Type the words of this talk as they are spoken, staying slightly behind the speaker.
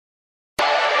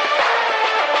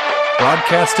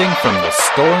Broadcasting from the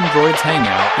Stolen Droids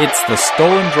Hangout, it's the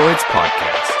Stolen Droids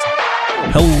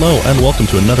Podcast. Hello, and welcome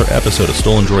to another episode of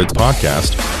Stolen Droids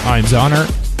Podcast. I'm Zoner.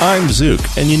 I'm Zook,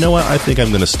 and you know what? I think I'm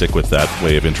going to stick with that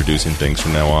way of introducing things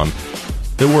from now on.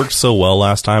 It worked so well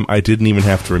last time, I didn't even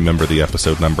have to remember the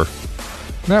episode number.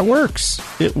 That works.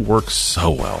 It works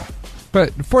so well.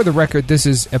 But for the record, this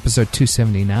is episode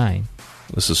 279.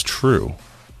 This is true.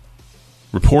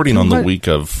 Reporting on the week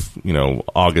of,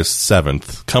 August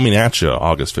 7th, coming at you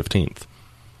August 15th.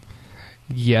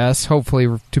 Yes,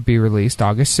 hopefully to be released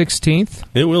August 16th.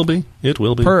 It will be. It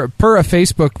will be. Per a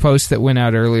Facebook post that went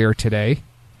out earlier today.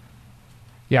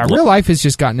 Yeah, real life has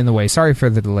just gotten in the way. Sorry for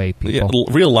the delay, people.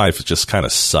 Yeah, real life just kind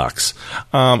of sucks.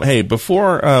 Hey,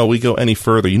 before we go any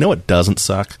further, you know what doesn't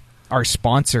suck? Our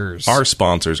sponsors. Our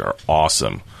sponsors are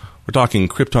awesome. We're talking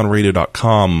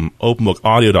KryptonRadio.com,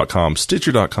 OpenBookAudio.com,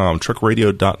 Stitcher.com,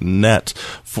 TruckRadio.net,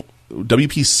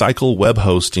 WP Cycle Web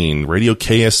Hosting, Radio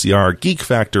KSCR, Geek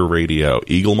Factor Radio,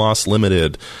 Eagle Moss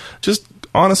Limited. Just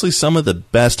honestly some of the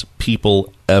best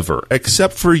people ever,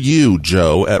 except for you,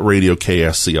 Joe, at Radio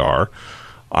KSCR.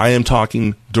 I am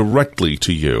talking directly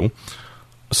to you.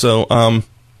 So,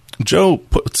 Joe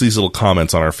puts these little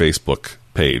comments on our Facebook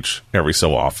page every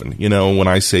so often. You know, when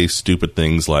I say stupid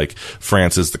things like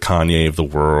France is the Kanye of the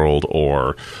world,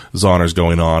 or Zoner's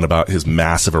going on about his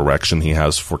massive erection he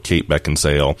has for Kate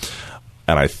Beckinsale,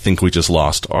 and I think we just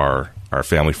lost our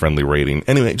family-friendly rating.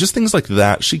 Anyway, just things like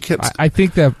that. She gets. I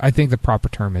think the proper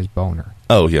term is boner.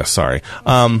 Oh, yeah, sorry.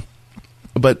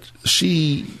 But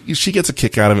she gets a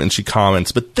kick out of it and she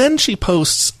comments, but then she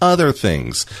posts other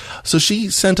things. So she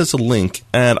sent us a link,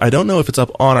 and I don't know if it's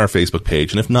up on our Facebook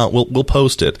page, and if not, we'll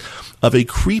post it, of a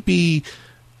creepy,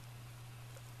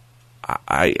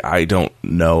 I don't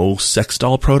know, sex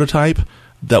doll prototype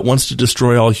that wants to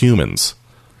destroy all humans.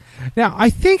 Now, I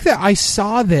think that I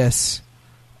saw this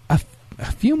a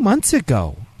few months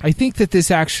ago. I think that this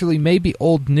actually may be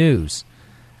old news,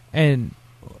 and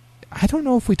I don't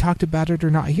know if we talked about it or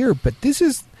not here, but this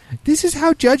is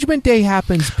how Judgment Day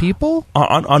happens, people.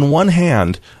 On one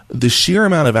hand, the sheer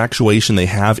amount of actuation they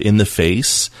have in the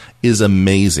face is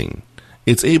amazing.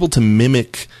 It's able to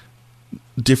mimic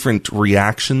different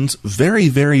reactions very,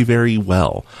 very, very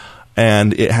well.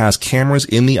 And it has cameras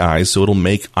in the eyes, so it'll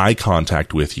make eye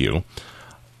contact with you.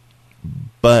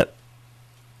 But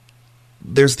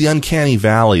there's the uncanny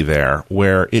valley there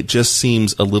where it just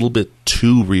seems a little bit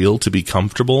too real to be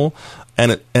comfortable,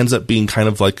 and it ends up being kind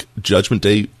of like Judgment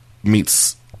Day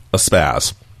meets a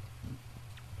spaz.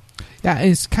 Yeah,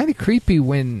 it's kind of creepy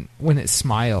when it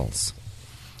smiles.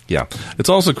 Yeah, it's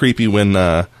also creepy when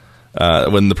the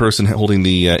person holding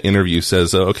the interview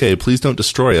says, "Okay, please don't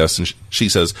destroy us," and she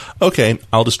says, "Okay,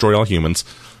 I'll destroy all humans."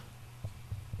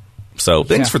 So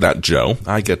thanks for that, Joe.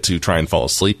 I get to try and fall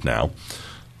asleep now.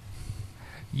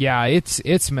 Yeah,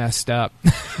 it's messed up.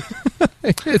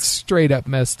 It's straight up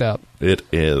messed up. It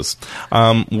is.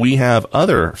 We have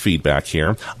other feedback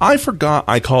here. I forgot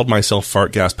I called myself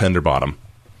Fart Gas Penderbottom.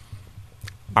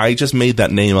 I just made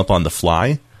that name up on the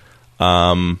fly.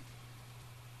 I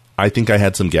think I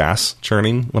had some gas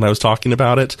churning when I was talking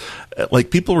about it.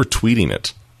 Like, people were tweeting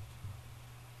it.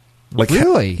 Like,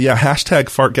 really? Yeah, hashtag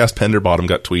Fart Gas Penderbottom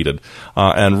got tweeted.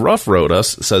 And Ruff wrote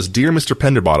us, says, "Dear Mr.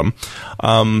 Penderbottom,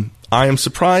 I am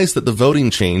surprised that the voting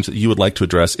change that you would like to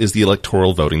address is the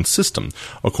electoral voting system.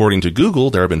 According to Google,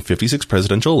 there have been 56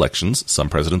 presidential elections. Some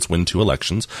presidents win 2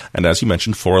 elections. And as you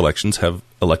mentioned, 4 elections have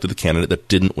elected the candidate that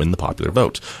didn't win the popular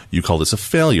vote. You call this a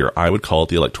failure. I would call it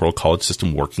the electoral college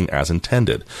system working as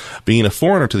intended. Being a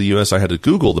foreigner to the U.S., I had to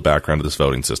Google the background of this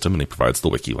voting system, and he provides the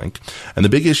wiki link. And the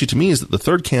big issue to me is that the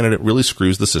third candidate really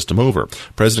screws the system over.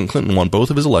 President Clinton won both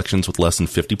of his elections with less than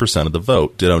 50% of the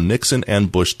vote. Ditto Nixon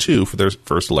and Bush, too, for their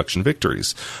first election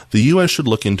victories. The U.S. should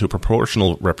look into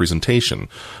proportional representation.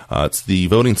 It's the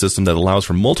voting system that allows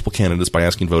for multiple candidates by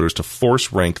asking voters to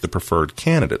force rank the preferred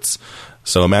candidates.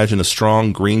 So imagine a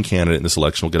strong Green candidate in this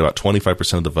election will get about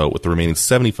 25% of the vote, with the remaining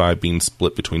 75% being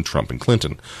split between Trump and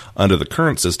Clinton. Under the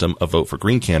current system, a vote for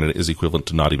Green candidate is equivalent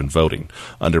to not even voting.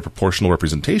 Under proportional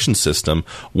representation system,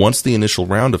 once the initial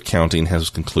round of counting has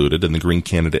concluded and the Green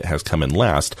candidate has come in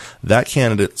last, that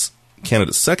candidate's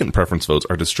second preference votes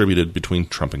are distributed between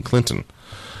Trump and Clinton.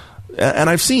 And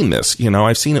I've seen this.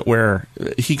 I've seen it where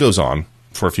he goes on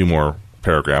for a few more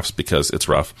paragraphs because it's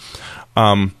rough.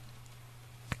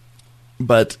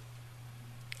 But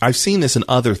I've seen this in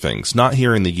other things, not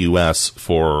here in the U.S.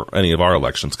 for any of our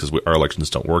elections, because our elections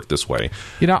don't work this way.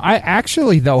 I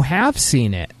actually, though, have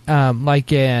seen it,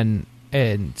 like in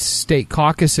state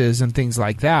caucuses and things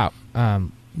like that.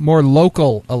 more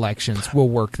local elections will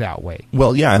work that way.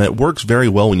 Well, yeah, and it works very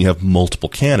well when you have multiple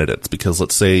candidates, because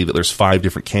let's say that there's 5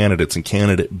 different candidates and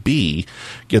candidate B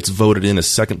gets voted in as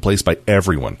second place by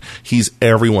everyone. He's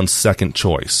everyone's second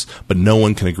choice, but no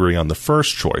one can agree on the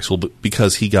first choice. Well,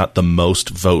 because he got the most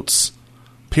votes,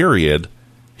 period,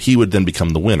 he would then become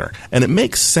the winner. And it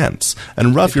makes sense.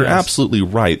 And Ruff, you're absolutely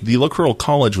right. The Electoral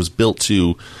College was built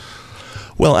to...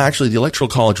 Well, actually, the Electoral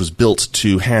College was built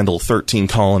to handle 13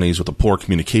 colonies with a poor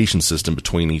communication system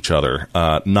between each other,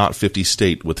 not 50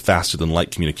 state with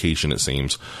faster-than-light communication, it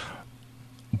seems.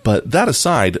 But that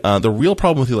aside, the real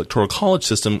problem with the Electoral College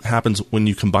system happens when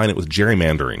you combine it with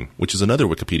gerrymandering, which is another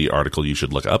Wikipedia article you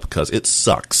should look up, because it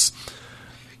sucks.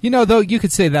 You know, though, you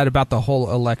could say that about the whole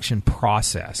election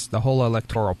process, the whole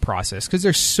electoral process, because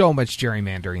there's so much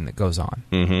gerrymandering that goes on.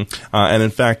 Mm-hmm. And in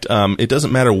fact, it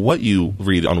doesn't matter what you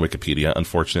read on Wikipedia,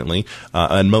 unfortunately,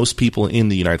 and most people in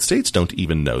the United States don't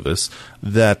even know this,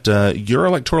 that your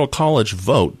Electoral College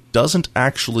vote doesn't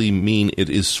actually mean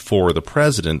it is for the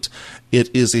president.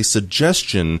 It is a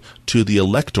suggestion to the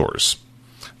electors.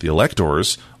 The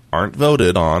electors aren't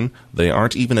voted on, they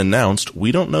aren't even announced, we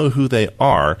don't know who they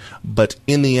are, but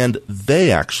in the end,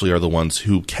 they actually are the ones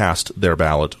who cast their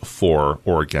ballot for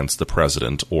or against the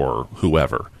president or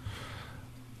whoever.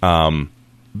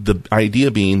 The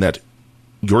idea being that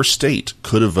your state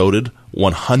could have voted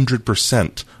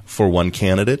 100% for one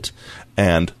candidate,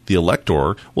 and the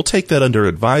elector will take that under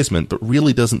advisement, but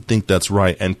really doesn't think that's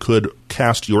right and could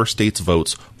cast your state's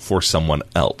votes for someone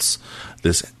else.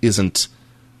 This isn't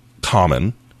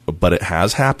common, but it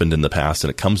has happened in the past,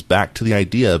 and it comes back to the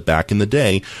idea back in the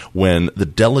day when the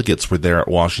delegates were there at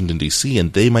Washington, D.C.,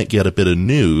 and they might get a bit of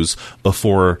news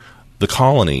before the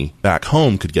colony back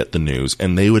home could get the news,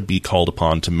 and they would be called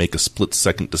upon to make a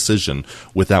split-second decision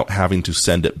without having to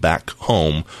send it back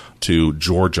home to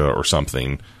Georgia or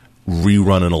something,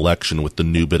 rerun an election with the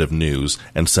new bit of news,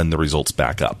 and send the results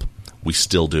back up. We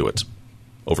still do it.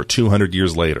 Over 200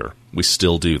 years later, we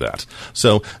still do that.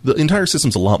 So the entire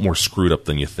system's a lot more screwed up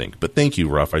than you think. But thank you,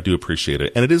 Ruff. I do appreciate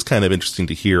it. And it is kind of interesting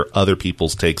to hear other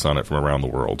people's takes on it from around the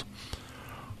world.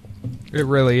 It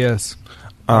really is.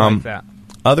 I like that.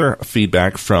 Other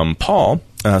feedback from Paul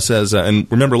says,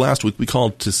 and remember last week we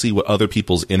called to see what other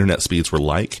people's internet speeds were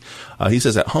like. He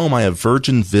says, at home I have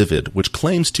Virgin Vivid, which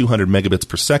claims 200 megabits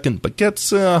per second, but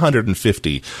gets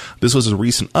 150. This was a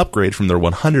recent upgrade from their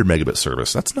 100 megabit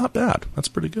service. That's not bad. That's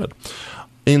pretty good.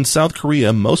 In South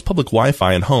Korea, most public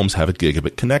Wi-Fi in homes have a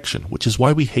gigabit connection, which is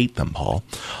why we hate them, Paul.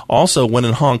 Also, when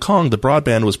in Hong Kong, the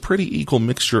broadband was pretty equal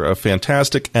mixture of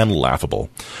fantastic and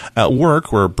laughable. At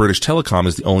work, where British Telecom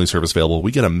is the only service available,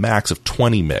 we get a max of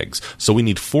 20 megs, so we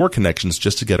need 4 connections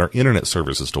just to get our internet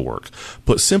services to work.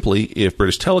 Put simply, if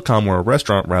British Telecom were a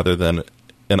restaurant rather than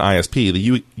an ISP,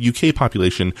 the UK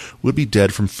population would be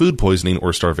dead from food poisoning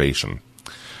or starvation.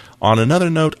 On another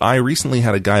note, I recently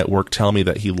had a guy at work tell me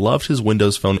that he loved his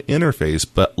Windows Phone interface,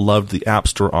 but loved the App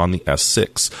Store on the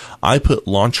S6. I put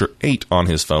Launcher 8 on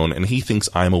his phone, and he thinks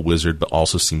I'm a wizard, but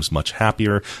also seems much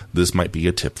happier. This might be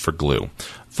a tip for Glue.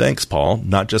 Thanks, Paul.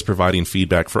 Not just providing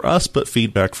feedback for us, but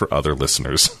feedback for other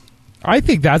listeners. I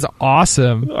think that's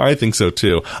awesome. I think so,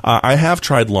 too. I have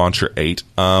tried Launcher 8.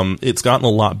 It's gotten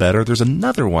a lot better. There's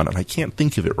another one, and I can't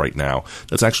think of it right now,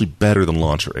 that's actually better than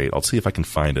Launcher 8. I'll see if I can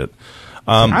find it.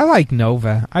 I like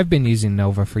Nova. I've been using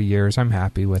Nova for years. I'm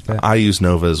happy with it. I use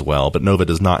Nova as well, but Nova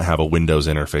does not have a Windows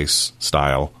interface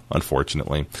style,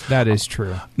 unfortunately. That is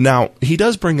true. Now, he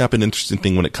does bring up an interesting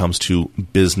thing when it comes to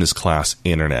business class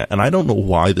internet, and I don't know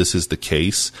why this is the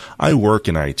case. I work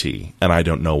in IT, and I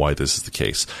don't know why this is the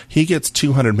case. He gets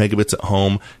 200 megabits at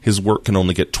home. His work can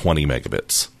only get 20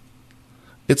 megabits.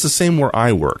 It's the same where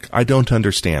I work. I don't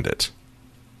understand it.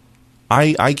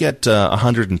 I get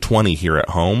 120 here at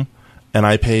home, and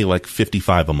I pay like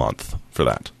 $55 a month for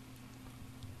that.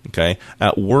 Okay?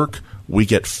 At work, we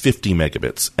get 50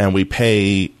 megabits, and we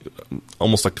pay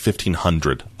almost like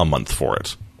 $1,500 a month for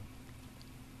it.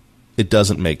 It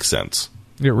doesn't make sense.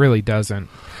 It really doesn't.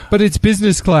 But it's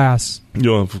business class.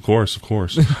 Yeah, of course.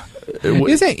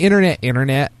 Isn't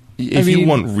internet? If you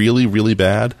want really, really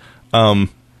bad,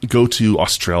 go to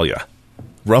Australia.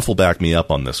 Ruff will back me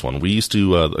up on this one. We used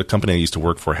to, a company I used to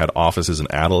work for had offices in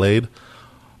Adelaide.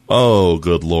 Oh,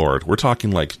 good Lord. We're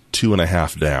talking like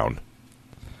 2.5 down.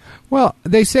 Well,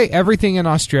 they say everything in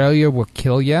Australia will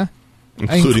kill you,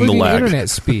 including the lag. Internet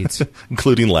speeds.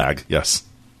 Including lag, yes.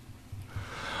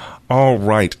 All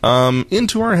right.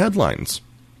 Into our headlines.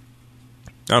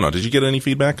 I don't know. Did you get any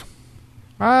feedback?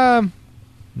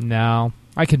 No.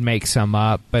 I could make some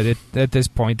up, but at this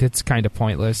point, it's kind of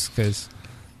pointless because,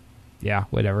 yeah,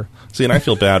 whatever. See, and I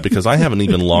feel bad because I haven't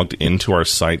even logged into our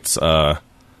site's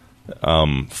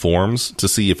forms to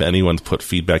see if anyone's put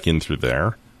feedback in through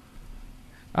there.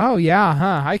 Oh, yeah,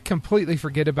 huh? I completely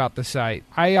forget about the site.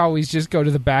 I always just go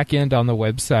to the back end on the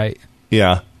website.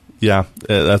 Yeah.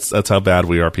 That's how bad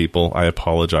we are, people. I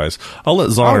apologize. I'll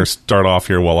let Zoner start off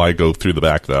here while I go through the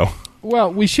back, though.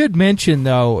 Well, we should mention,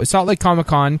 though, Salt Lake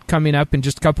Comic-Con coming up in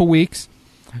just a couple weeks.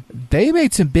 They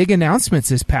made some big announcements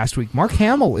this past week. Mark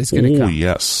Hamill is going to come.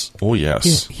 Oh,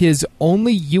 yes. His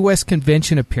only U.S.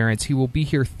 convention appearance. He will be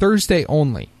here Thursday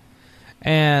only.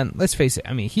 And let's face it,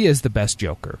 I mean, he is the best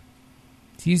Joker.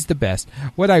 He's the best.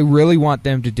 What I really want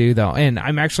them to do, though, and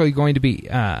I'm actually going to be,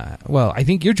 I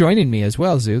think you're joining me as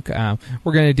well, Zook. We're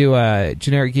going to do a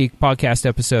Generic Geek podcast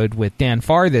episode with Dan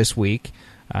Farr this week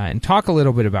and talk a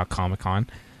little bit about Comic-Con.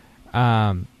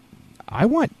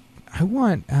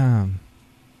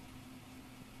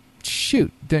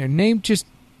 Shoot, their name just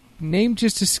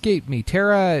escaped me.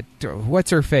 Tara, what's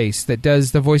her face that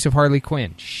does the voice of Harley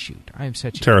Quinn? Shoot, I'm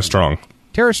such a... Tara Strong.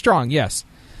 Tara Strong, yes.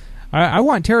 I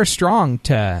want Tara Strong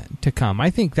to come. I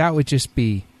think that would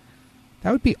be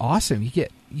awesome. You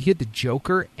get the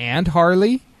Joker and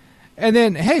Harley, and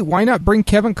then hey, why not bring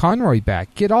Kevin Conroy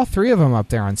back? Get all three of them up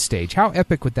there on stage. How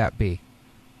epic would that be?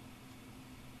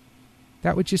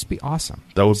 That would just be awesome.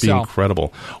 That would be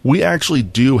incredible. We actually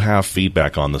do have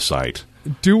feedback on the site.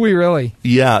 Do we really?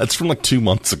 Yeah, it's from like 2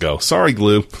 months ago. Sorry,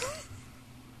 Glue.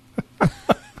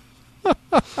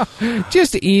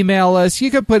 Just email us.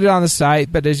 You can put it on the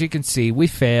site, but as you can see, we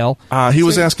fail. He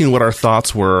was asking what our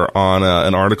thoughts were on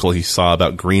an article he saw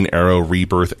about Green Arrow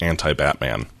Rebirth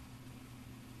Anti-Batman.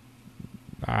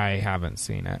 I haven't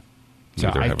seen it. So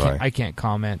Neither have I. I can't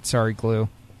comment. Sorry, Glue.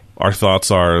 Our thoughts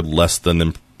are less than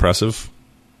impressive?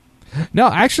 No,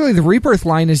 actually, the Rebirth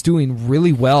line is doing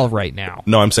really well right now.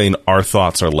 No, I'm saying our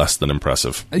thoughts are less than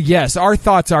impressive. Yes, our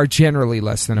thoughts are generally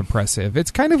less than impressive.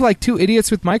 It's kind of like two idiots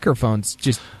with microphones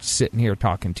just sitting here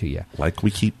talking to you. Like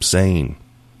we keep saying.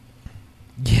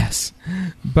 Yes.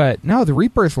 But no, the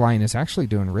Rebirth line is actually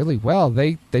doing really well.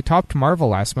 They topped Marvel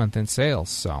last month in sales,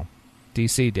 so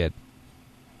DC did.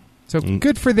 So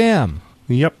good for them.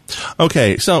 Yep.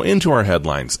 Okay, so into our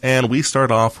headlines. And we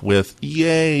start off with,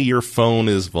 yay, your phone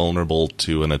is vulnerable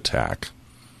to an attack.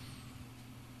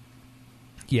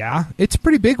 Yeah, it's a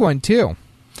pretty big one, too.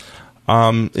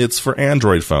 It's for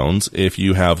Android phones. If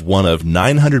you have one of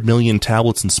 900 million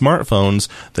tablets and smartphones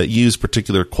that use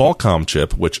particular Qualcomm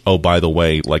chip, which, oh, by the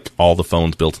way, like all the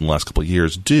phones built in the last couple of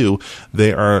years do,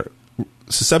 they are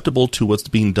susceptible to what's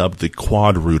being dubbed the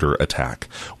quad router attack,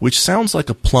 which sounds like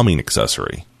a plumbing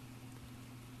accessory.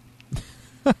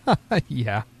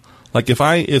 Yeah. Like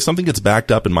if something gets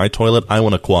backed up in my toilet, I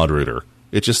want a quad router.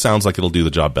 It just sounds like it'll do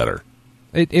the job better.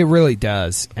 It really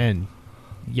does. And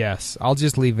yes, I'll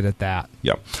just leave it at that.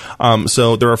 Yeah.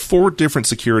 So there are 4 different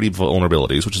security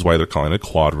vulnerabilities, which is why they're calling it a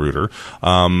quad router.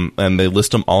 And they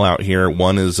list them all out here.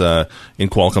 One is in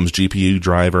Qualcomm's GPU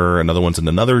driver. Another one's in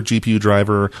another GPU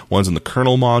driver. One's in the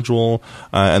kernel module.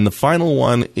 And the final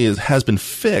one has been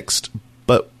fixed,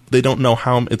 but they don't know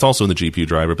how. It's also in the GPU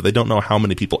driver, but they don't know how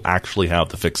many people actually have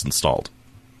the fix installed.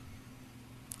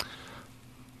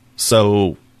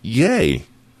 So, yay.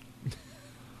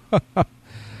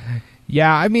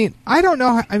 Yeah, I mean, I don't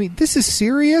know. I mean, this is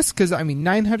serious because,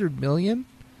 900 million,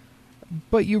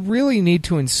 but you really need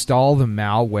to install the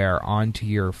malware onto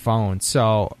your phone.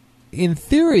 So, in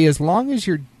theory, as long as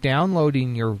you're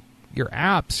downloading your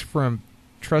apps from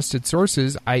trusted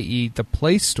sources, i.e. the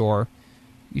Play Store,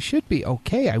 you should be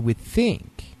okay, I would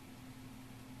think.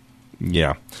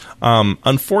 Yeah.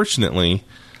 Unfortunately,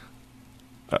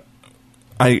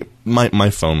 my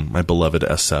phone, my beloved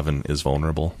S7, is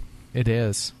vulnerable. It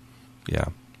is. Yeah.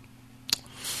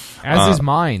 As is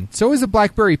mine. So is the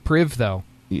BlackBerry Priv, though.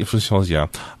 Yeah. So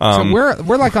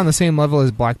we're like on the same level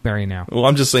as BlackBerry now. Well,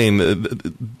 I'm just saying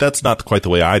that's not quite the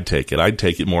way I'd take it. I'd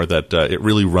take it more that it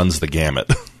really runs the gamut.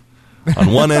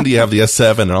 On one end, you have the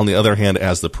S7, and on the other hand, it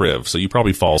has the Priv. So you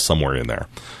probably fall somewhere in there.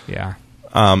 Yeah.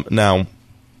 Now,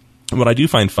 what I do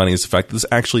find funny is the fact that this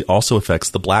actually also affects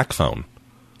the Black phone.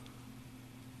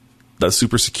 That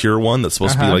super secure one that's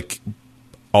supposed to be like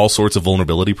all sorts of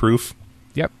vulnerability proof.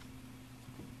 Yep.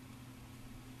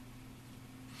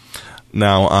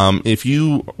 Now, if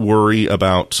you worry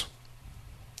about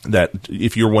that,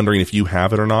 if you're wondering if you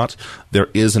have it or not, there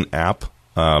is an app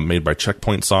made by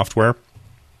Checkpoint Software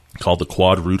called the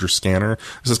Quad Router Scanner.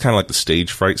 This is kind of like the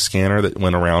Stage Fright Scanner that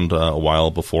went around a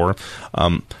while before.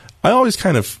 I always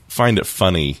kind of find it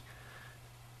funny.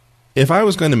 If I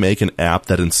was going to make an app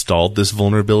that installed this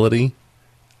vulnerability,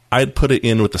 I'd put it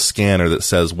in with the scanner that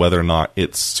says whether or not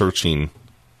it's searching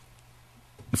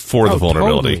for the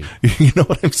vulnerability. Totally. You know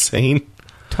what I'm saying?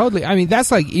 Totally. I mean,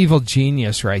 that's like evil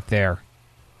genius right there.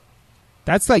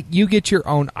 That's like you get your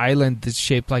own island that's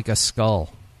shaped like a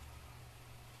skull.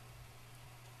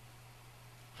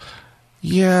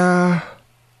 Yeah.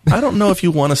 I don't know if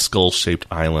you want a skull-shaped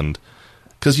island,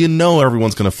 because you know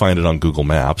everyone's going to find it on Google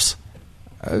Maps.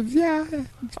 Yeah,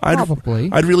 probably.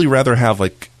 I'd really rather have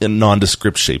like a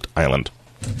nondescript shaped island.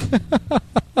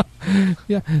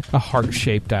 Yeah, a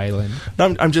heart-shaped island.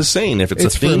 No, I'm just saying, if it's a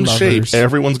It's for theme shape, lovers.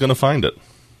 everyone's going to find it.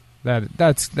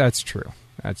 That's true.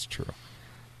 That's true.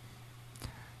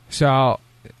 So,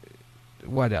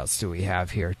 what else do we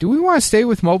have here? Do we want to stay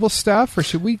with mobile stuff, or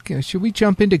should we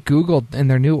jump into Google and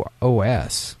their new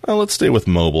OS? Well, let's stay with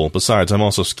mobile. Besides, I'm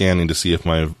also scanning to see if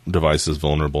my device is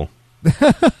vulnerable.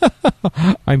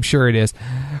 I'm sure it is.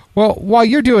 Well, while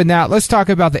you're doing that, let's talk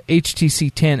about the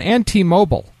HTC 10 and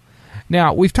T-Mobile.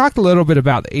 Now, we've talked a little bit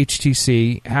about the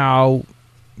HTC, how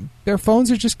their phones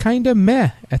are just kind of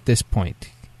meh at this point.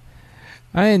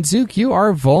 And Zook, you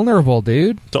are vulnerable,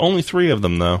 dude. To only 3 of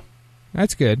them, though,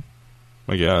 That's good.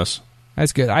 I guess.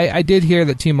 That's good. I did hear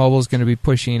that T-Mobile is going to be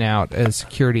pushing out a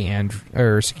security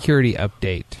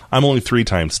update. I'm only 3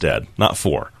 times dead, not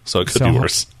 4, so it could be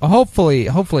worse. Hopefully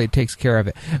it takes care of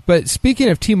it. But speaking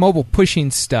of T-Mobile pushing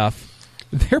stuff,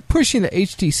 they're pushing the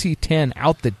HTC 10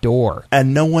 out the door.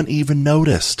 And no one even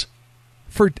noticed.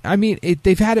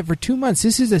 They've had it for 2 months.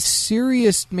 This is a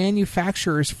serious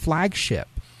manufacturer's flagship.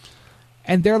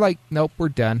 And they're like, nope, we're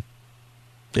done.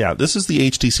 Yeah, this is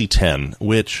the HTC 10,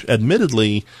 which,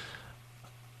 admittedly,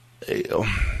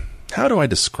 how do I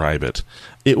describe it?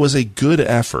 It was a good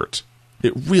effort.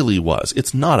 It really was.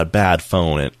 It's not a bad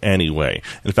phone in any way.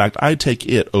 In fact, I'd take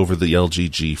it over the LG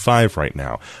G5 right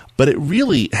now. But it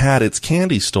really had its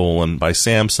candy stolen by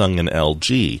Samsung and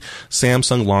LG.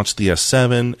 Samsung launched the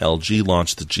S7, LG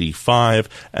launched the G5,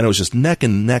 and it was just neck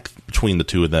and neck between the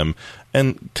two of them.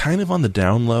 And kind of on the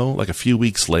down low, like a few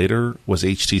weeks later, was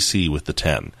HTC with the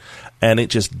 10. And it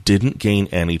just didn't gain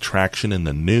any traction in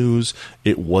the news.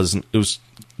 It was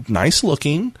nice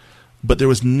looking, but there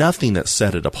was nothing that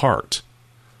set it apart.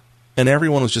 And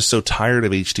everyone was just so tired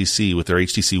of HTC with their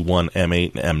HTC One,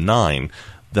 M8, and M9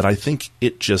 that I think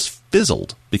it just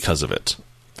fizzled because of it.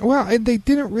 Well, they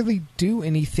didn't really do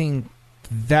anything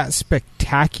that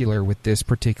spectacular with this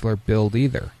particular build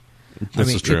either.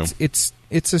 This is true.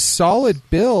 It's a solid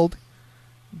build.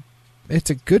 It's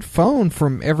a good phone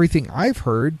from everything I've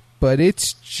heard, but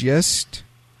it's just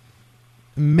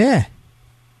meh.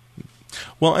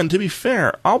 Well, and to be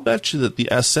fair, I'll bet you that the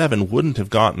S7 wouldn't have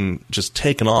gotten just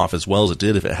taken off as well as it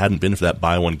did if it hadn't been for that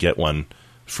buy one, get one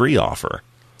free offer.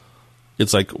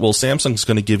 It's like, well, Samsung's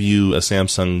going to give you a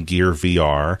Samsung Gear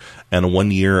VR and a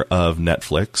 1 year of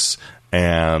Netflix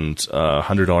and a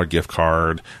 $100 gift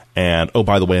card and, oh,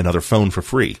 by the way, another phone for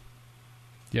free.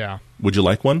 Yeah. Would you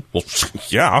like one? Well,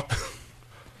 yeah.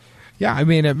 Yeah, I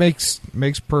mean, it makes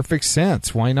perfect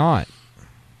sense. Why not?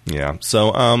 Yeah.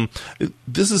 So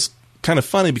this is kind of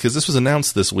funny because this was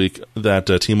announced this week that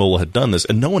T-Mobile had done this,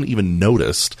 and no one even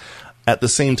noticed. At the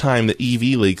same time that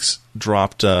EV Leaks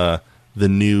dropped the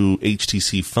new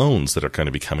HTC phones that are going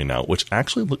to be coming out, which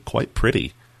actually look quite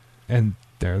pretty. And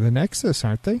they're the Nexus,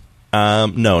 aren't they?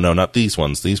 No, not these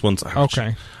ones. These ones,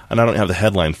 okay. And I don't have the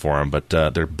headline for them, but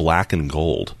they're black and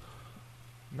gold.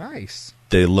 Nice.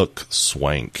 They look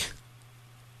swank.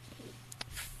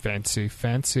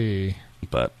 Fancy.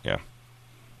 But yeah.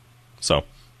 So,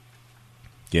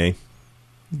 yay.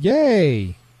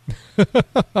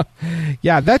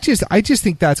 Yeah, I just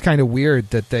think that's kind of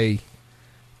weird that they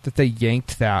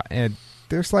yanked that, and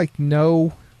there's like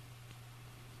no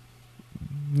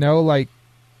like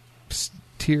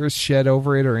tears shed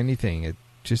over it or anything. It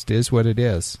just is what it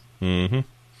is. Mm-hmm.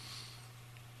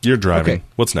 You're driving. Okay.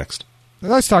 What's next?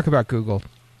 Let's talk about Google.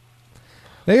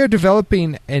 They are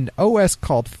developing an OS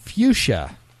called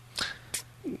Fuchsia.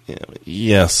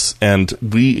 Yes, and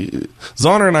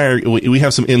Zoner and I we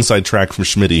have some inside track from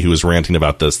Schmitty who was ranting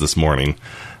about this morning.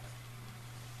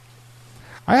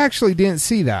 I actually didn't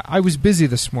see that. I was busy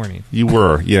this morning. You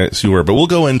were, yes, you were. But we'll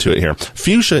go into it here.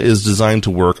 Fuchsia is designed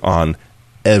to work on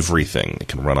everything. It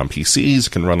can run on PCs,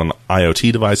 it can run on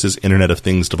IoT devices, Internet of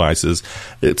Things devices.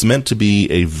 It's meant to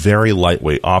be a very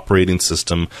lightweight operating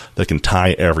system that can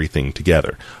tie everything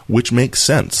together, which makes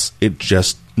sense. It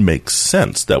just makes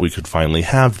sense that we could finally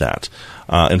have that.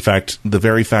 In fact, the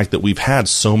very fact that we've had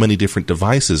so many different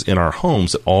devices in our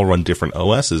homes that all run different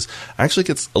OSs actually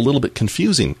gets a little bit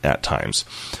confusing at times.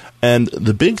 And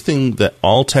the big thing that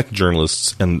all tech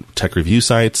journalists and tech review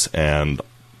sites and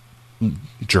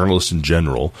journalists in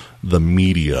general, the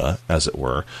media, as it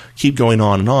were, keep going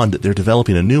on and on that they're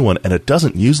developing a new one, and it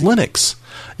doesn't use Linux.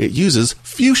 It uses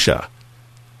Fuchsia.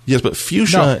 Yes, but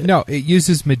Fuchsia... No, it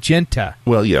uses Magenta.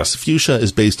 Well, yes, Fuchsia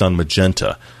is based on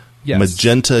Magenta. Yes.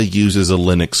 Magenta uses a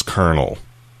Linux kernel.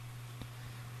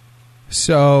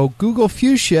 So Google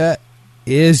Fuchsia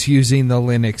is using the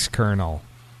Linux kernel.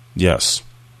 Yes.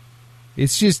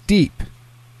 It's just deep.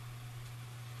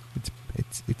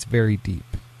 It's very deep.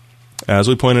 As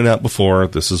we pointed out before,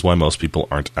 this is why most people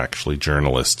aren't actually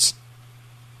journalists.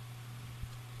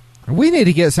 We need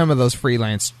to get some of those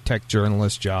freelance tech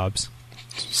journalist jobs.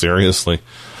 Seriously.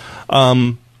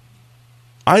 I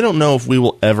don't know if we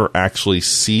will ever actually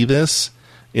see this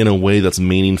in a way that's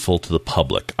meaningful to the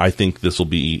public. I think this will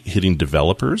be hitting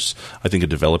developers. I think a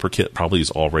developer kit probably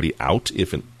is already out,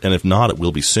 and if not, it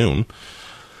will be soon.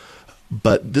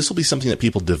 But this will be something that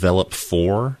people develop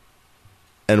for,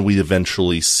 and we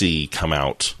eventually see come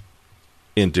out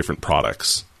in different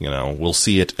products. You know, we'll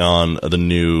see it on the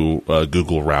new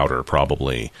Google router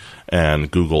probably,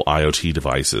 and Google IoT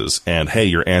devices. And hey,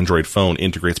 your Android phone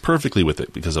integrates perfectly with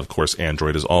it because, of course,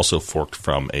 Android is also forked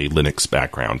from a Linux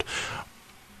background.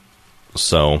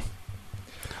 So,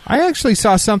 I actually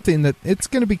saw something that it's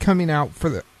going to be coming out for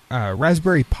the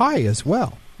Raspberry Pi as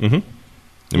well. Mm-hmm.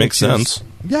 It makes sense.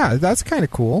 Yeah, that's kind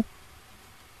of cool.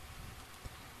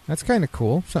 That's kind of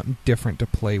cool. Something different to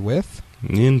play with.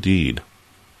 Indeed.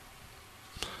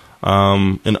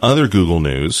 In other Google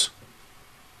news,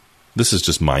 this is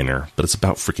just minor, but it's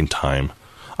about freaking time.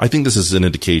 I think this is an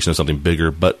indication of something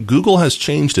bigger, but Google has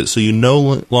changed it so you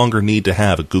no longer need to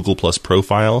have a Google Plus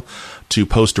profile to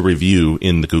post a review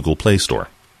in the Google Play Store.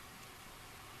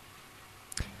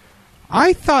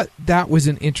 I thought that was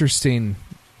an interesting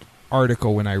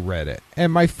article when I read it.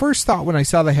 And my first thought when I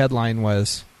saw the headline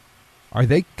was, are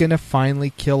they going to finally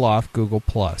kill off Google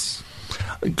Plus?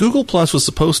 Google Plus was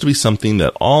supposed to be something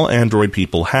that all Android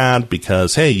people had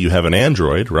because, hey, you have an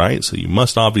Android, right? So you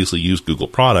must obviously use Google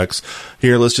products.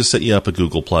 Here, let's just set you up a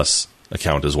Google Plus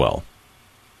account as well.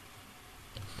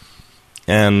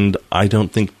 And I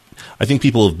think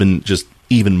people have been just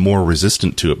even more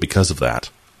resistant to it because of that.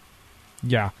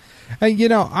 Yeah. And, you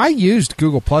know, I used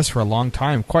Google Plus for a long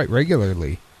time, quite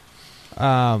regularly.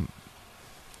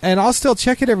 And I'll still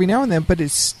check it every now and then, but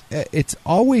it's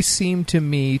always seemed to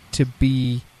me to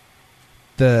be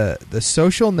the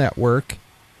social network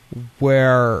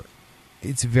where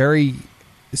it's very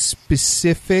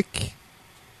specific,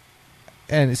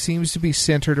 and it seems to be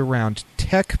centered around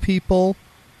tech people,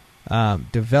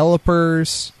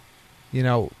 developers, you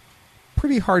know,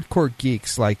 pretty hardcore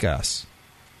geeks like us.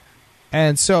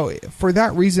 And so for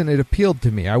that reason, it appealed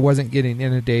to me. I wasn't getting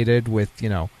inundated with, you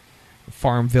know,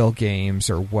 Farmville games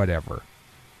or whatever.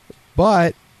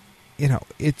 But, you know,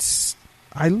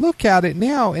 I look at it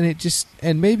now and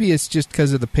and maybe it's just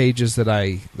because of the pages that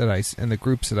I and the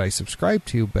groups that I subscribe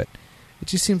to, but it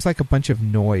just seems like a bunch of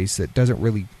noise that doesn't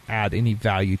really add any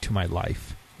value to my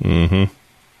life. Mm-hmm.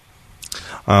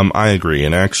 I agree.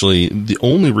 And actually, the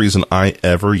only reason I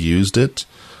ever used it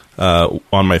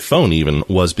on my phone even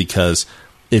was because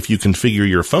if you configure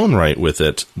your phone right with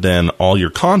it, then all your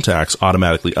contacts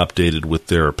automatically updated with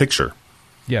their picture.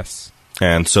 Yes.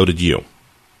 And so did you.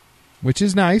 Which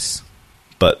is nice.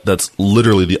 But that's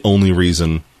literally the only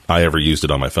reason I ever used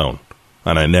it on my phone.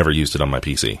 And I never used it on my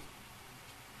PC.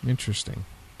 Interesting.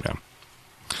 Yeah.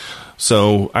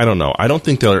 So, I don't know. I don't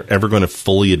think they're ever going to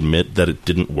fully admit that it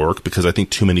didn't work because I think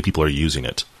too many people are using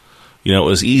it. You know, it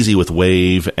was easy with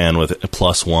Wave and with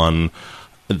Plus One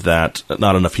that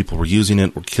not enough people were using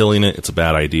it, were killing it. It's a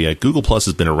bad idea. Google Plus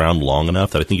has been around long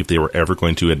enough that I think if they were ever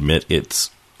going to admit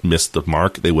it's missed the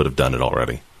mark, they would have done it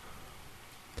already.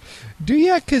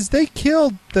 Because they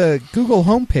killed the Google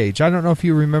homepage. I don't know if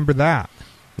you remember that.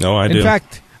 No, I do. In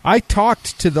fact, I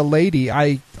talked to the lady.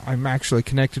 I'm actually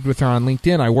connected with her on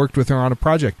LinkedIn. I worked with her on a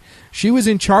project. She was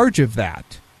in charge of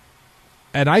that.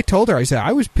 And I told her, I said,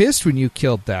 I was pissed when you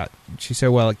killed that. She said,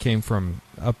 well, it came from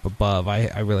up above.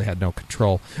 I really had no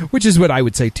control, which is what I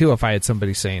would say, too, if I had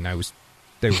somebody saying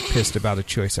they were pissed about a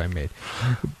choice I made.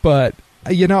 But,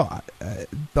 you know,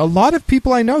 a lot of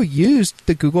people I know used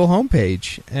the Google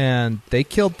homepage, and they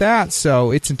killed that,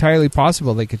 so it's entirely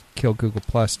possible they could kill Google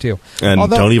Plus, too. And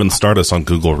don't even start us on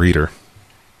Google Reader.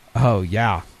 Oh,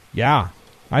 yeah. Yeah.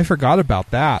 I forgot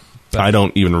about that. But I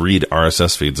don't even read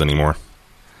RSS feeds anymore.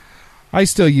 I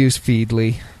still use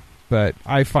Feedly, but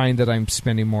I find that I'm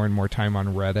spending more and more time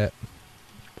on Reddit.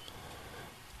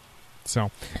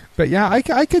 So, but yeah, I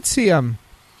could see him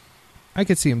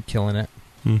killing it.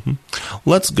 Mm-hmm.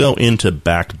 Let's go into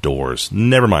backdoors.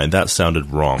 Never mind, that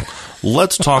sounded wrong.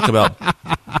 Let's talk about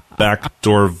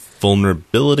backdoor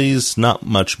vulnerabilities. Not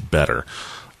much better.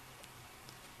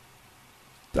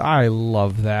 I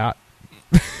love that.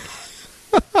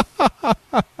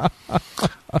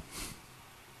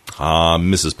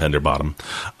 Mrs. Penderbottom.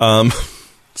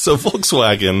 So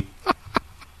Volkswagen...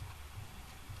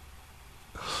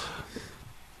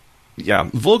 Yeah,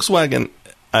 Volkswagen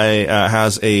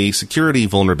has a security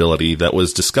vulnerability that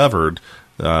was discovered,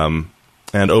 and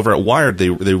over at Wired, they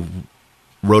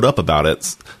wrote up about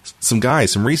it. Some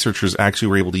researchers actually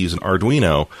were able to use an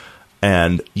Arduino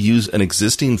and use an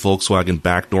existing Volkswagen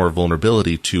backdoor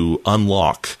vulnerability to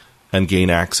unlock and gain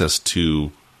access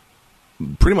to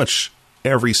pretty much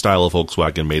every style of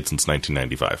Volkswagen made since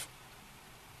 1995.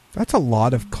 That's a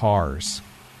lot of cars.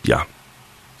 Yeah.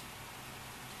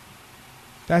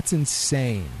 That's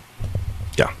insane.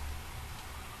 Yeah.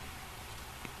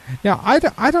 Now, I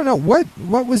don't know. What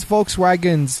was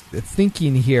Volkswagen's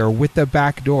thinking here with the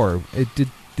back door?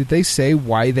 Did they say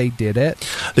why they did it?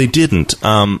 They didn't.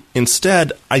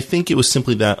 Instead, I think it was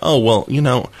simply that,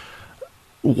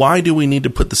 why do we need to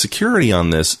put the security on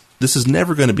this? This is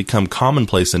never going to become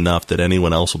commonplace enough that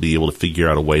anyone else will be able to figure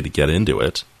out a way to get into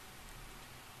it.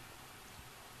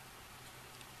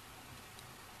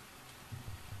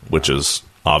 Which is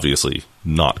obviously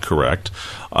not correct.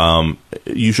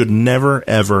 You should never,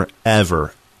 ever,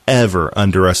 ever, ever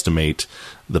underestimate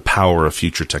the power of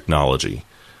future technology.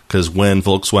 Because when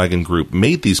Volkswagen Group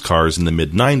made these cars in the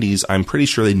mid-90s, I'm pretty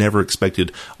sure they never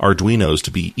expected Arduinos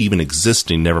to be even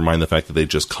existing, never mind the fact that they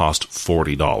just cost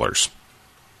 $40.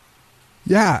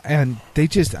 Yeah, and they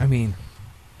just, that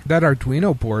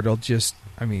Arduino board will just,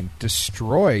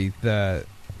 destroy the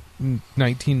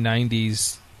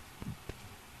 1990s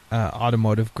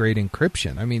automotive-grade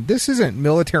encryption. This isn't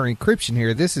military encryption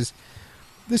here. This is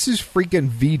freaking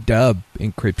VW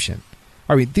encryption.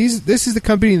 This is the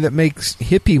company that makes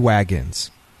hippie wagons.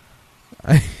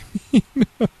 I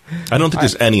don't think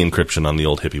there's any encryption on the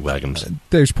old hippie wagons.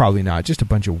 There's probably not. Just a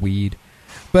bunch of weed.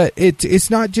 But it's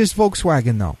not just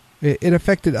Volkswagen, though. It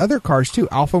affected other cars, too.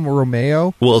 Alfa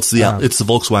Romeo. Well, it's the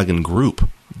Volkswagen Group.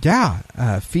 Yeah.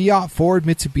 Fiat, Ford,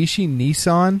 Mitsubishi,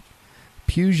 Nissan,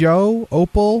 Peugeot,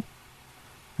 Opel,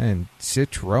 and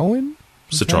Citroën?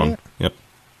 Citroën, yep.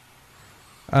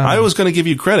 I was going to give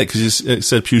you credit because you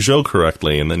said Peugeot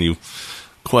correctly, and then you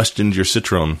questioned your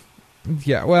Citroën.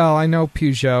 Yeah, well, I know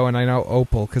Peugeot and I know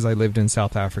Opel because I lived in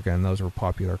South Africa, and those were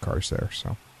popular cars there.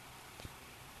 So,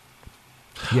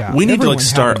 yeah, we need to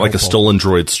start a Stolen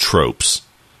Droids tropes.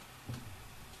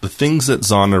 The things that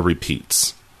Zana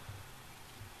repeats.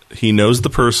 He knows the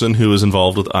person who is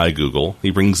involved with iGoogle. He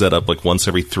brings that up once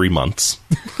every 3 months.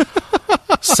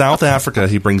 South Africa,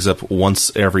 he brings up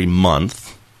once every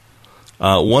month.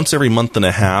 Once every month and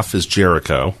a half is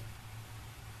Jericho.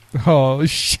 Oh,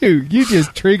 shoot. You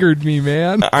just triggered me,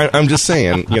 man. I'm just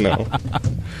saying,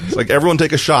 It's like, everyone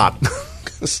take a shot.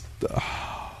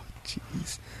 Oh,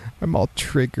 jeez. I'm all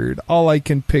triggered. All I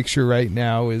can picture right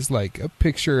now is a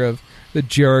picture of the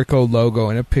Jericho logo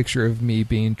and a picture of me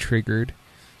being triggered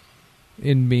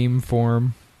in meme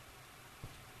form.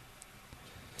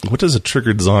 What does a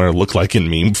triggered Zoner look like in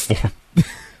meme form?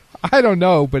 I don't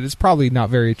know, but it's probably not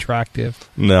very attractive.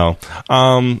 No.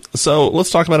 So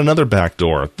let's talk about another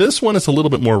backdoor. This one is a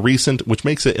little bit more recent, which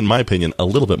makes it, in my opinion, a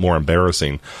little bit more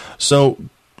embarrassing. So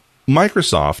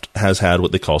Microsoft has had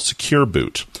what they call Secure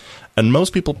Boot. And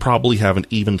most people probably haven't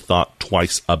even thought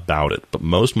twice about it. But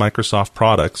most Microsoft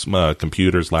products,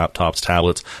 computers, laptops,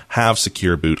 tablets, have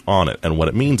Secure Boot on it. And what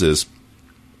it means is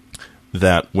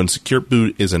that when Secure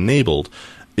Boot is enabled,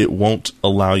 it won't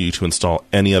allow you to install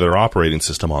any other operating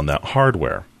system on that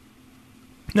hardware.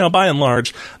 Now, by and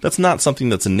large, that's not something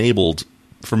that's enabled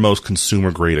for most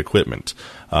consumer-grade equipment.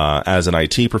 As an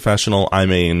IT professional, I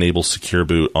may enable Secure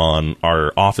Boot on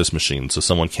our office machine so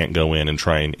someone can't go in and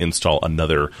try and install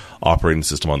another operating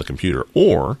system on the computer.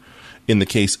 Or, in the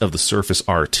case of the Surface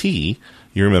RT,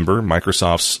 you remember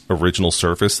Microsoft's original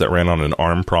Surface that ran on an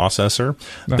ARM processor?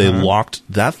 Uh-huh. They locked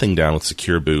that thing down with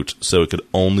Secure Boot so it could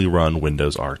only run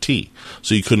Windows RT.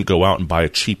 So you couldn't go out and buy a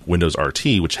cheap Windows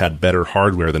RT, which had better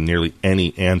hardware than nearly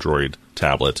any Android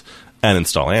tablet, and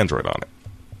install Android on it.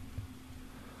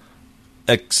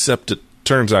 Except it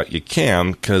turns out you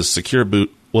can, because Secure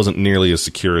Boot wasn't nearly as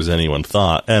secure as anyone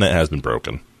thought, and it has been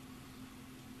broken.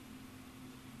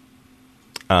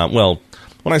 Well,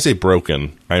 when I say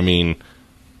broken, I mean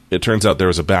it turns out there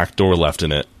was a back door left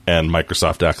in it, and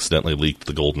Microsoft accidentally leaked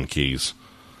the golden keys.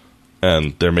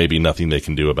 And there may be nothing they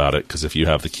can do about it, because if you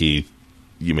have the key,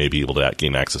 you may be able to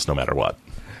gain access no matter what.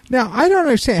 Now, I don't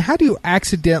understand. How do you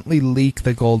accidentally leak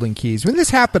the golden keys? When this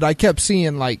happened, I kept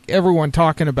seeing everyone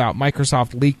talking about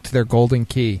Microsoft leaked their golden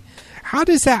key. How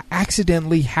does that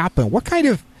accidentally happen? What kind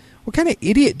of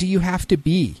idiot do you have to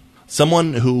be?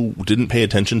 Someone who didn't pay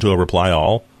attention to a reply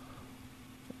all.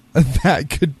 That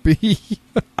could be.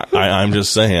 I'm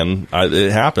just saying,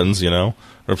 it happens,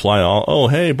 Reply all, oh,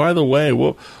 hey, by the way,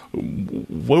 what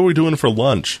are we doing for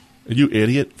lunch? You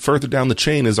idiot. Further down the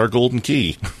chain is our golden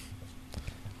key.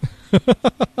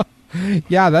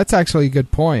 Yeah, that's actually a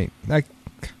good point.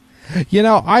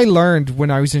 I learned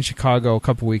when I was in Chicago a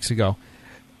couple weeks ago,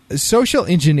 social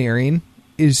engineering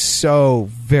is so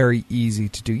very easy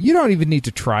to do. You don't even need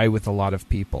to try with a lot of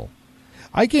people.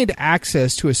 I gained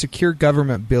access to a secure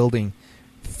government building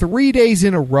 3 days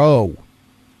in a row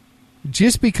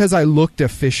just because I looked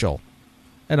official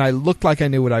and I looked like I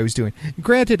knew what I was doing.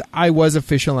 Granted, I was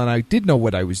official and I did know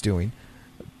what I was doing,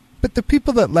 but the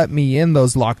people that let me in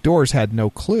those locked doors had no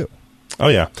clue. Oh,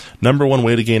 yeah. Number one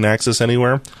way to gain access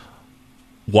anywhere,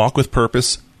 walk with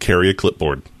purpose, carry a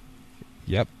clipboard.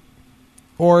 Yep.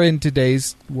 Or in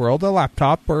today's world, a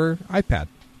laptop or iPad.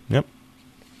 Yep.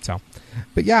 So,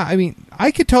 but yeah, I mean,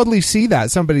 I could totally see that,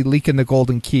 somebody leaking the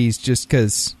golden keys just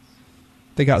because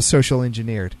they got social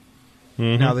engineered.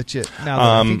 Mm-hmm. Now that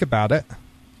I think about it.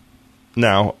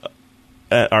 Now,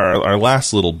 our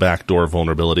last little backdoor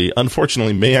vulnerability,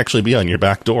 unfortunately, may actually be on your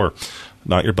back door.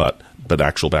 Not your butt, but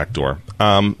actual back door.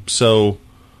 So,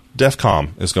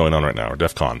 DEFCON is going on right now, or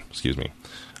DEFCON, excuse me.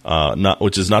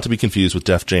 Which is not to be confused with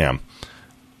Def Jam.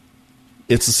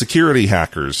 It's a security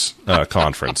hackers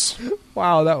conference.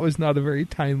 Wow, that was not a very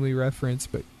timely reference,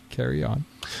 but carry on.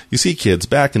 You see, kids,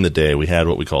 back in the day, we had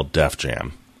what we called Def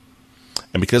Jam.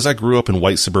 And because I grew up in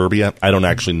white suburbia, I don't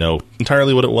actually know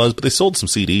entirely what it was, but they sold some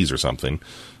CDs or something.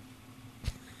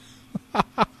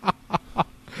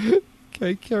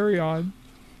 Okay, carry on.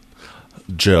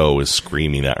 Joe is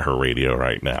screaming at her radio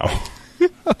right now.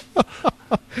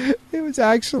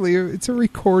 It's a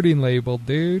recording label,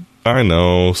 dude. I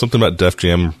know. Something about Def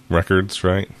Jam Records,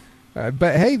 right?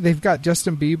 But hey, they've got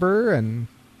Justin Bieber and,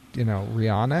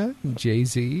 Rihanna and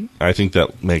Jay-Z. I think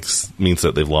that means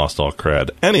that they've lost all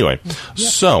cred. Anyway,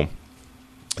 So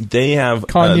they have...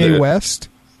 Kanye West?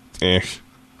 You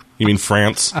mean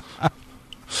France?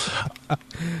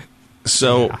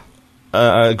 So...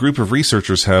 a group of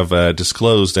researchers have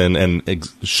disclosed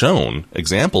and shown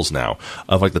examples now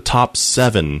of like the top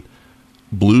 7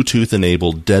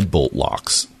 Bluetooth-enabled deadbolt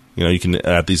locks. You can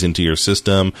add these into your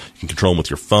system. You can control them with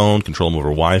your phone, control them over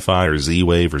Wi-Fi or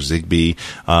Z-Wave or Zigbee.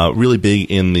 Really big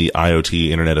in the IoT,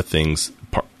 Internet of Things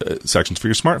sections for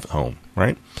your smart home,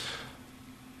 right?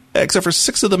 Except for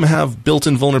 6 of them have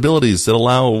built-in vulnerabilities that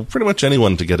allow pretty much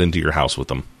anyone to get into your house with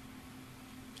them.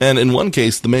 And in one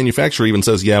case, the manufacturer even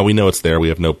says, yeah, we know it's there. We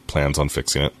have no plans on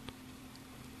fixing it.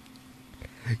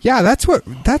 Yeah,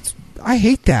 I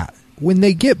hate that. When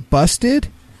they get busted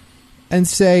and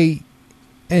shown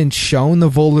the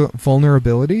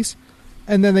vulnerabilities,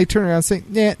 and then they turn around and say,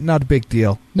 nah, not a big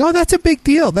deal. No, that's a big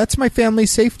deal. That's my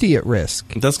family's safety at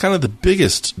risk. That's kind of the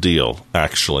biggest deal,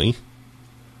 actually.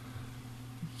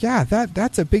 Yeah,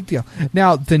 that's a big deal.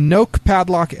 Now, the Noke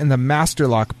padlock and the Master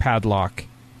Lock padlock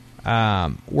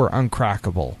were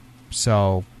uncrackable.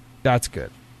 So that's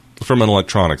good. From an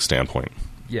electronic standpoint.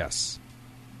 Yes.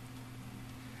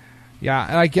 Yeah,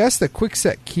 and I guess the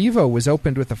Kwikset Kivo was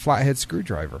opened with a flathead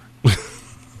screwdriver.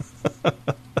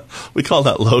 We call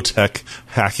that low-tech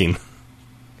hacking.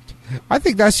 I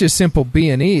think that's just simple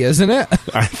B&E, isn't it?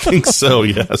 I think so,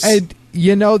 yes. And,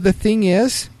 the thing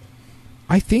is,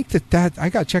 I think that I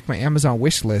got to check my Amazon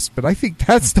wish list, but I think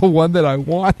that's the one that I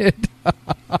wanted.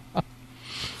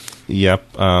 Yep.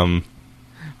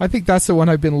 I think that's the one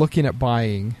I've been looking at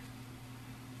buying.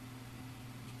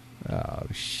 Oh,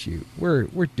 shoot. We're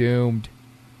doomed.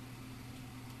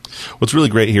 What's really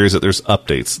great here is that there's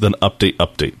updates, then update,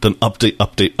 then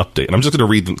update. And I'm just going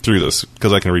to read through this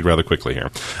because I can read rather quickly here.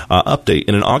 Update.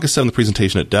 In an August 7th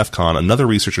presentation at DEF CON, another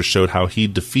researcher showed how he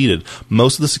defeated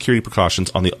most of the security precautions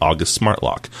on the August smart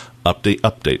lock.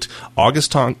 Update.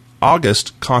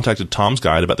 August contacted Tom's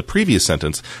Guide about the previous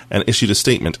sentence and issued a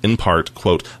statement, in part,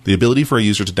 quote, the ability for a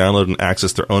user to download and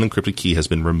access their own encrypted key has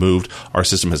been removed. Our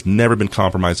system has never been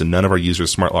compromised and none of our users'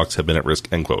 smart locks have been at risk,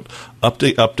 end quote.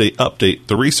 Update.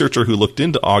 The researcher who looked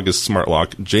into August's smart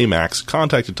lock, JMax,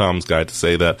 contacted Tom's Guide to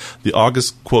say that the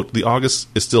August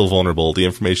is still vulnerable. The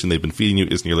information they've been feeding you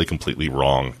is nearly completely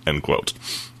wrong, end quote.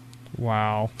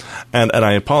 Wow. And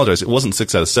I apologize. It wasn't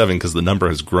 6 out of 7 because the number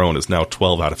has grown. It's now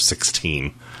 12 out of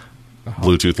 16.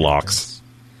 Bluetooth locks.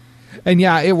 And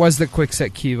yeah, it was the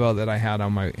Kwikset Kivo that I had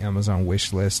on my Amazon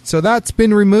wish list. So that's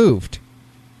been removed.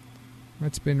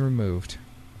 Dang,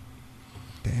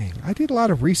 I did a lot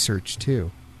of research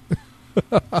too.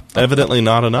 Evidently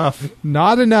not enough.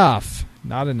 Not enough.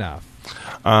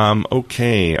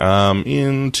 Okay.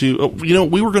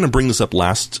 We were going to bring this up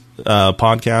last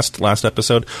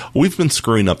episode. We've been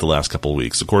screwing up the last couple of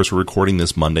weeks. Of course, we're recording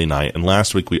this Monday night, and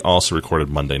last week we also recorded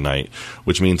Monday night,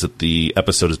 which means that the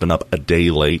episode has been up a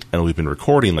day late, and we've been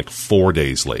recording like 4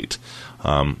 days late.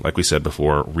 Like we said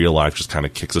before, real life just kind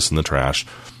of kicks us in the trash,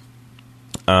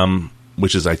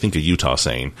 which is, I think, a Utah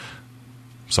saying.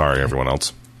 Sorry, everyone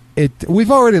else.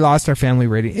 We've already lost our family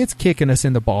rating. It's kicking us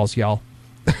in the balls, y'all.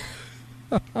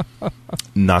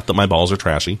 Not that my balls are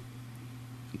trashy.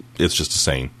 It's just a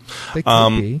saying. They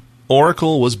could be.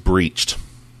 Oracle was breached.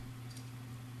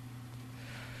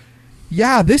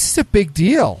 Yeah, this is a big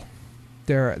deal.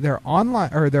 Their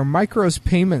online or their Micros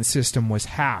payment system was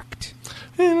hacked.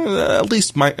 At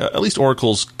least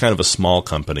Oracle's kind of a small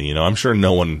company. You know, I'm sure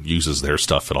no one uses their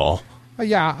stuff at all.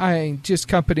 Yeah, just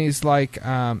companies like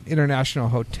International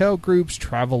Hotel Groups,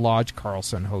 Travelodge,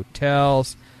 Carlson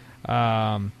Hotels,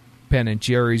 Ben and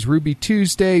Jerry's, Ruby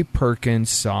Tuesday, Perkins,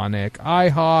 Sonic,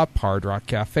 IHOP, Hard Rock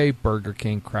Cafe, Burger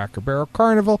King, Cracker Barrel,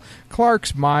 Carnival,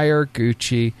 Clark's, Meijer,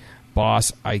 Gucci,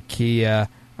 Boss, IKEA.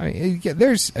 I mean,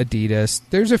 there's Adidas.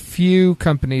 There's a few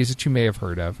companies that you may have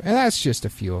heard of, and that's just a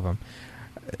few of them.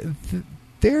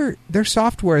 Their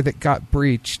software that got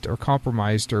breached or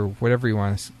compromised or whatever you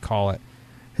want to call it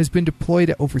has been deployed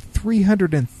at over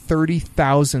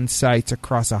 330,000 sites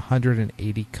across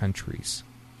 180 countries.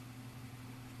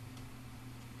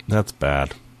 That's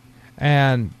bad.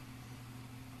 And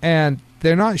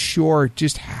they're not sure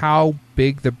just how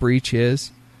big the breach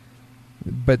is,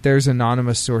 but there's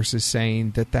anonymous sources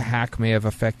saying that the hack may have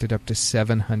affected up to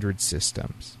 700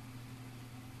 systems.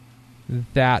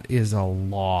 That is a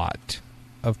lot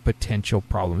of potential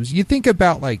problems. You think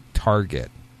about like Target.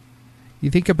 You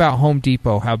think about Home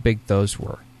Depot, how big those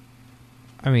were.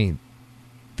 I mean,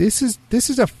 this is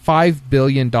a $5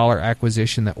 billion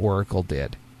acquisition that Oracle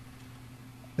did.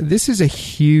 This is a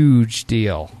huge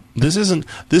deal. This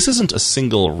isn't a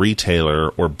single retailer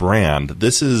or brand.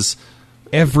 This is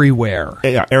everywhere.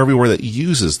 Yeah, everywhere that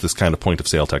uses this kind of point of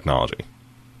sale technology.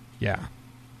 Yeah.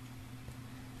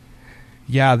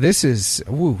 Yeah, this is...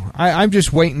 Woo, I'm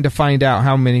just waiting to find out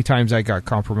how many times I got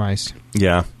compromised.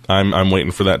 Yeah, I'm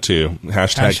waiting for that too.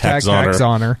 Hashtag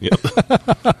Hackzonner.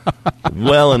 Yep.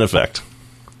 Well, in effect.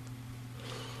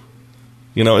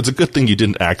 You know, it's a good thing you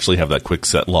didn't actually have that quick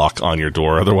set lock on your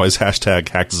door. Otherwise, hashtag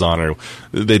Hackzonner,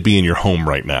 they'd be in your home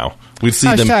right now. We'd see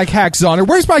hashtag Hackzonner.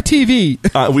 Where's my TV?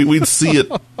 We'd see it.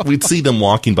 We'd see them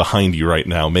walking behind you right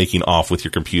now, making off with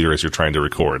your computer as you're trying to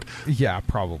record. Yeah,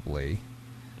 probably.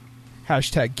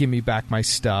 Hashtag give me back my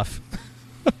stuff.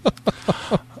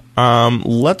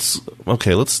 Let's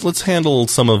handle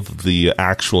some of the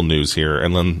actual news here,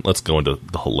 and then let's go into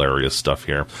the hilarious stuff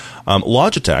here.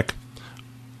 Logitech.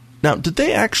 Now, did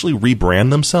they actually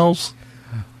rebrand themselves?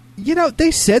 You know,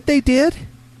 they said they did.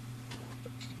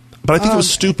 But I think it was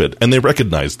stupid, and they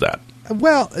recognized that.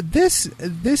 Well, this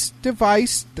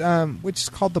device, which is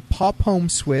called the Pop Home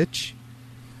Switch,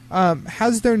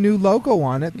 has their new logo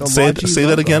on it. Say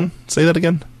that again. Say that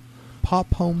again.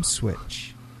 Pop Home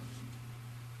Switch.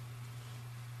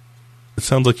 It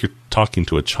sounds like you're talking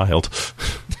to a child.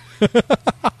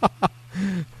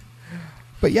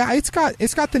 But yeah, it's got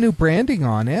the new branding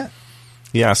on it.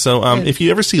 Yeah, so if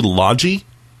you ever see Logi,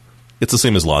 it's the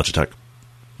same as Logitech.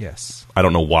 Yes. I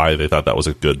don't know why they thought that was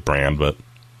a good brand, but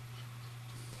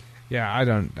yeah, I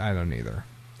don't either.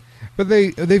 But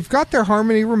they've got their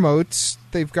Harmony remotes.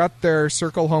 They've got their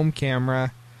Circle Home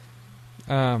camera.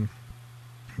 Now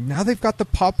they've got the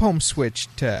Pop Home Switch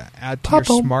to add to your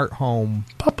smart home.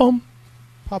 Pop Home.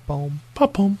 Pop Home.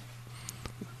 Pop Home.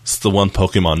 It's the one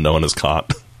Pokemon no one has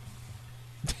caught.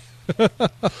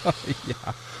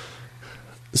 Yeah.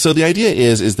 So the idea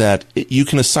is that you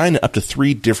can assign it up to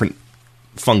 3 different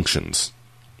functions.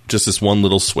 Just this one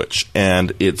little switch,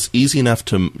 and it's easy enough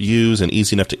to use and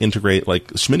easy enough to integrate. Like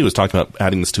Schmitty was talking about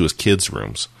adding this to his kids'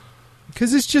 rooms.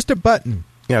 Because it's just a button.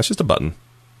 Yeah, it's just a button.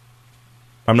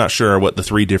 I'm not sure what the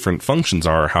 3 different functions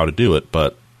are or how to do it,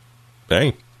 but hey,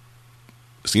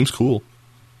 it seems cool.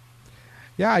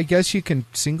 Yeah, I guess you can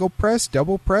single press,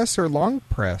 double press, or long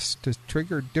press to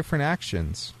trigger different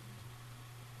actions.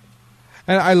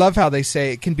 And I love how they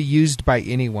say it can be used by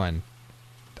anyone.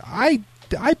 I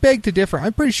beg to differ.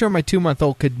 I'm pretty sure my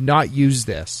 2-month-old could not use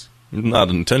this. Not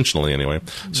intentionally, anyway.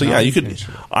 So yeah, you could.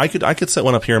 I could set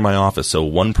one up here in my office. So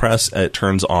one press, it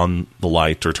turns on the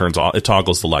light, or turns off. It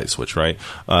toggles the light switch, right?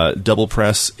 Double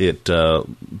press, it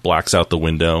blacks out the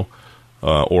window,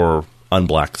 or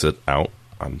unblacks it out.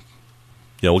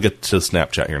 Yeah, we'll get to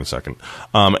Snapchat here in a second.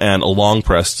 And a long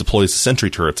press deploys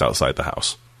sentry turrets outside the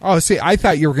house. Oh, see, I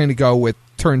thought you were going to go with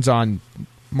turns on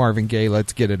Marvin Gaye,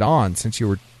 Let's Get It On, since you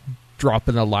were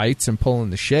dropping the lights and pulling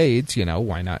the shades,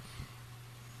 why not?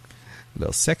 A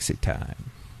little sexy time.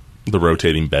 The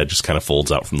rotating bed just kind of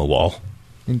folds out from the wall.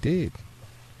 Indeed.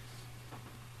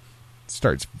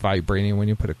 Starts vibrating when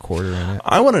you put a quarter in it.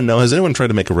 I want to know, has anyone tried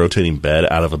to make a rotating bed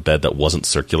out of a bed that wasn't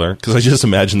circular? Because I just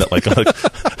imagine that like on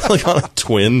a, like on a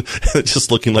twin, it's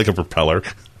just looking like a propeller.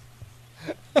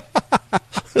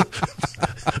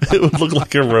 It would look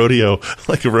like a rodeo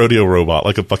robot,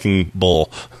 like a fucking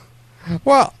bull.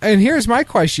 Well, and here's my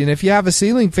question. If you have a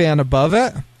ceiling fan above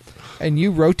it, and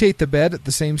you rotate the bed at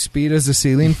the same speed as the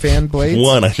ceiling fan blades?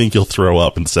 1, I think you'll throw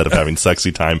up instead of having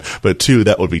sexy time. But 2,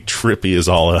 that would be trippy as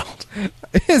all out.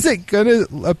 Is it going to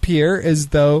appear as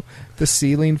though the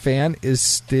ceiling fan is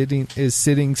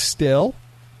sitting still?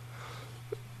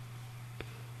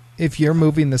 If you're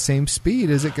moving the same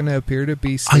speed, is it going to appear to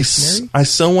be stationary? I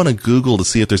so want to Google to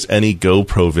see if there's any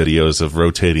GoPro videos of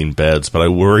rotating beds, but I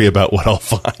worry about what I'll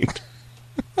find.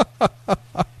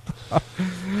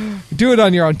 Do it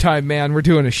on your own time, man. We're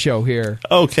doing a show here.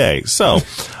 Okay, so,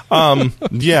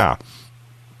 yeah.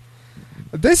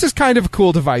 This is kind of a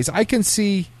cool device. I can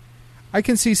see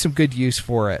some good use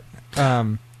for it.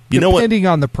 Depending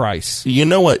on the price. You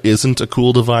know what isn't a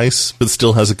cool device, but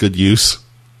still has a good use?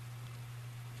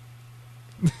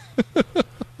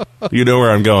 You know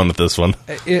where I'm going with this one.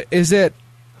 Is it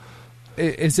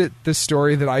the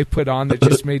story that I put on that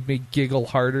just made me giggle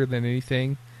harder than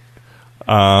anything?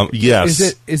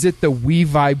 Yes. Is it the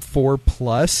WeVibe 4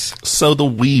 Plus? So the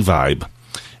WeVibe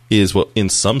is what in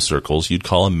some circles you'd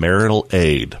call a marital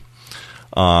aid.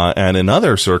 And in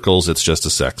other circles, it's just a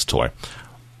sex toy.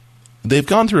 They've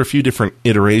gone through a few different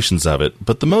iterations of it,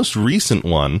 but the most recent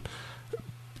one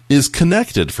is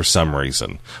connected for some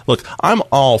reason. Look, I'm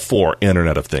all for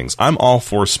Internet of Things. I'm all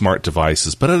for smart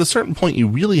devices, but at a certain point, you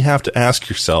really have to ask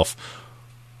yourself,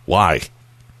 why?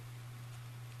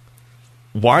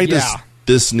 Why does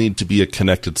this need to be a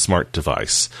connected smart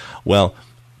device? Well,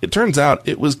 it turns out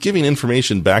it was giving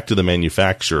information back to the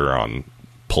manufacturer on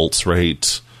pulse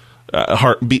rate,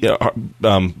 blood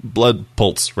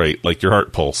pulse rate, like your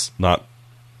heart pulse, not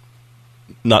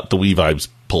the WeVibe's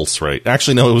pulse rate.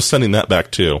 Actually, no, it was sending that back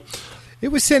too. It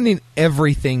was sending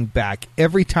everything back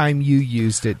every time you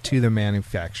used it to the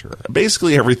manufacturer.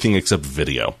 Basically everything except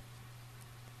video.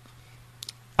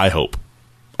 I hope.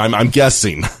 I'm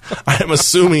guessing. I'm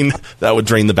assuming that would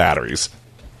drain the batteries.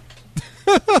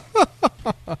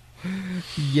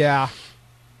 Yeah.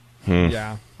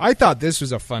 Yeah. I thought this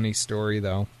was a funny story,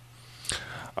 though.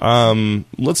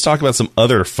 Let's talk about some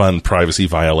other fun privacy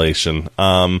violation.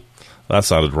 That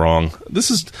sounded wrong.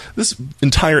 This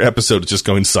entire episode is just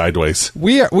going sideways.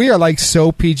 We are like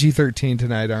so PG-13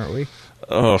 tonight, aren't we?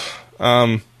 Oh.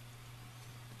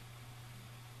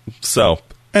 So,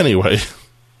 anyway.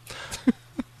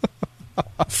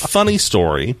 Funny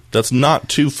story that's not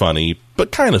too funny,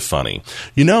 but kind of funny.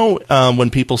 You know, when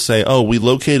people say, oh, we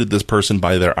located this person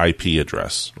by their IP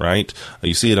address, right?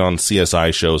 You see it on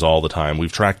CSI shows all the time.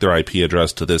 We've tracked their IP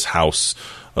address to this house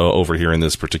over here in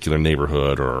this particular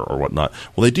neighborhood or whatnot.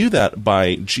 Well, they do that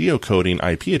by geocoding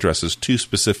IP addresses to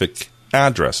specific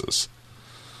addresses.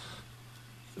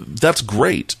 That's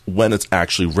great when it's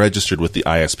actually registered with the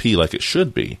ISP like it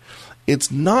should be.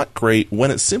 It's not great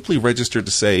when it's simply registered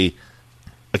to, say,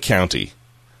 a county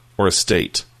or a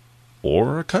state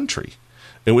or a country,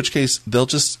 in which case they'll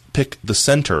just pick the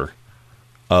center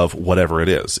of whatever it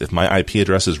is. If my IP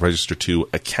address is registered to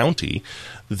a county,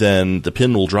 then the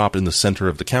pin will drop in the center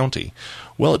of the county.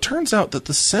 Well, it turns out that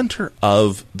the center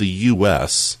of the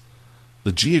U.S.,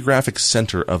 the geographic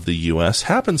center of the U.S.,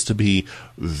 happens to be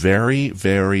very,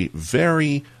 very,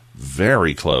 very,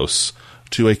 very close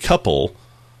to a couple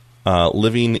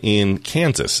living in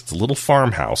Kansas. It's a little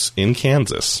farmhouse in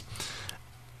Kansas.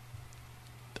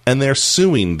 And they're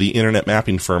suing the internet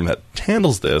mapping firm that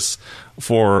handles this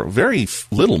for very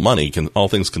little money, all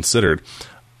things considered.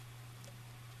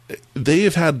 They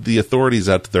have had the authorities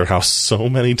out to their house so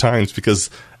many times because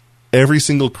every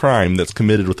single crime that's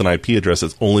committed with an IP address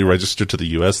that's only registered to the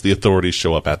U.S., the authorities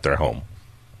show up at their home.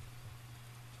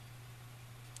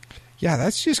 Yeah,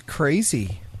 that's just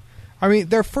crazy. I mean,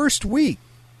 their first week,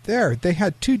 they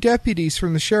had 2 deputies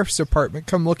from the sheriff's department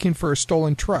come looking for a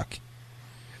stolen truck.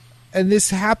 And this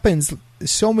happens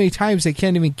so many times they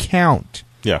can't even count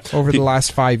over the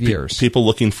last 5 years. People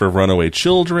looking for runaway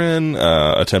children,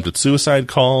 attempted suicide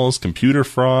calls, computer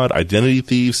fraud, identity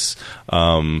thieves.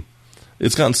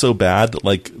 It's gotten so bad that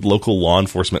like local law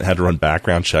enforcement had to run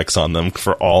background checks on them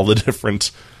for all the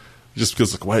different... Just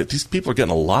because these people are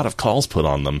getting a lot of calls put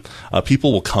on them.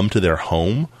 People will come to their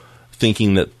home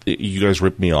thinking that you guys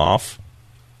ripped me off,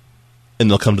 and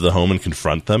they'll come to the home and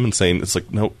confront them and saying, it's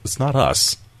like, no, it's not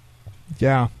us.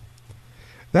 Yeah.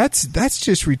 That's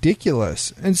just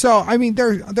ridiculous. And so, I mean,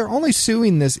 they're only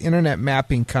suing this internet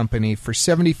mapping company for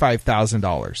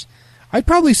 $75,000. I'd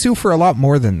probably sue for a lot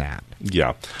more than that.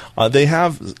 Yeah. They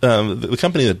have, the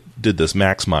company that did this,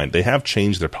 MaxMind, they have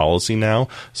changed their policy now.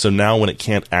 So now when it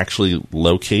can't actually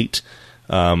locate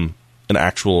an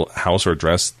actual house or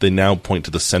address, they now point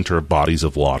to the center of bodies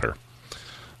of water,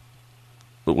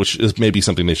 which is maybe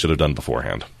something they should have done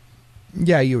beforehand.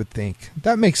 Yeah, you would think.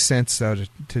 That makes sense, though,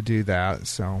 to do that.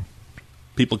 So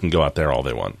people can go out there all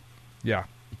they want. Yeah.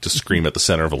 To scream at the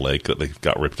center of a lake that they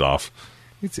got ripped off.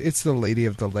 It's the lady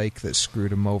of the lake that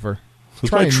screwed him over.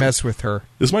 Try and mess with her.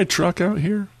 Is my truck out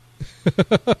here?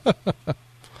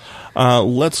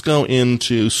 Let's go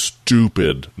into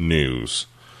stupid news.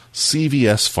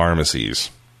 CVS pharmacies.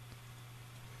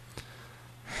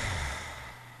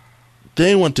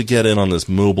 They want to get in on this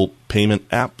mobile payment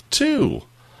app too,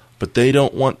 but they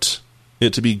don't want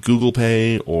it to be Google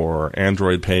Pay or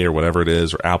Android Pay or whatever it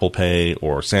is, or Apple Pay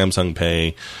or Samsung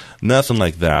Pay. Nothing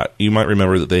like that. You might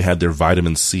remember that they had their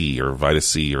Vitamin C or Vita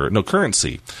C or no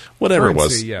Currency, whatever it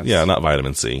was. Yes. Yeah, not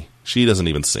Vitamin C. She doesn't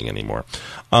even sing anymore.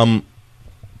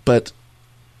 But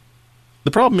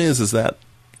the problem is that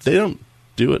they don't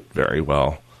do it very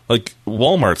well. Like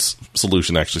Walmart's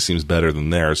solution actually seems better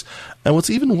than theirs. And what's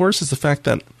even worse is the fact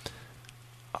that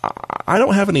I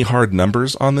don't have any hard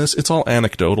numbers on this. It's all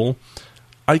anecdotal.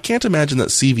 I can't imagine that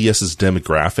CVS's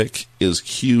demographic is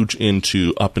huge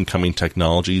into up-and-coming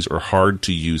technologies or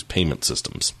hard-to-use payment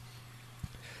systems.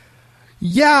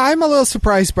 Yeah, I'm a little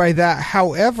surprised by that.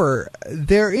 However,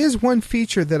 there is one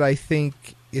feature that I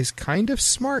think is kind of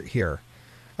smart here.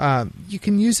 You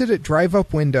can use it at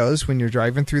drive-up windows when you're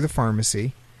driving through the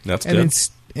pharmacy. That's good.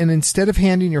 And instead of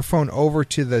handing your phone over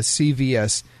to the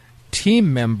CVS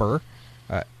team member,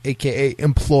 a.k.a.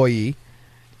 employee,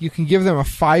 you can give them a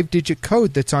 5-digit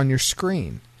code that's on your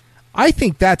screen. I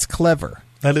think that's clever.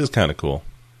 That is kind of cool.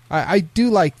 I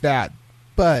do like that,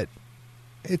 but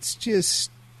it's just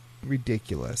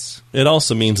ridiculous. It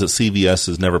also means that CVS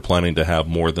is never planning to have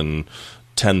more than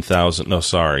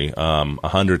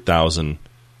 100,000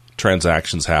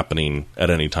 transactions happening at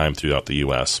any time throughout the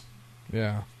U.S.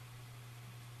 Yeah.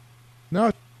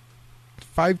 No,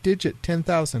 5-digit,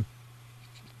 10,000.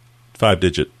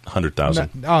 5-digit,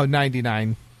 100,000.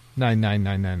 99.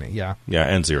 9999, yeah. Yeah,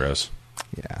 and zeros.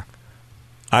 Yeah.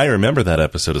 I remember that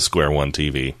episode of Square One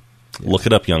TV. Yeah. Look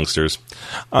it up, youngsters.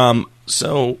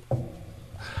 So the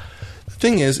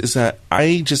thing is that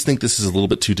I just think this is a little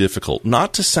bit too difficult.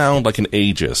 Not to sound like an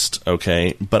ageist,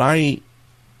 okay, but I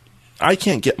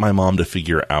can't get my mom to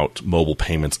figure out mobile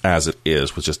payments as it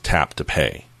is with just tap to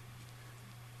pay.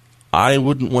 I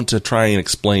wouldn't want to try and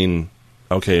explain,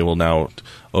 okay, well now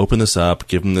open this up,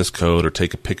 give them this code, or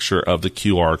take a picture of the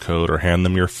QR code, or hand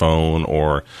them your phone,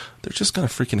 or they're just going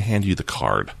to freaking hand you the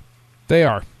card. They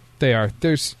are.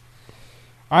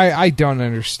 I don't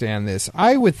understand this.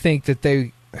 I would think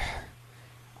that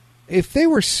if they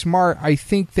were smart, I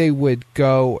think they would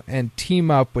go and team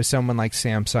up with someone like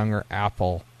Samsung or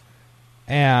Apple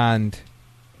and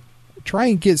try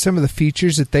and get some of the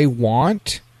features that they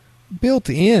want built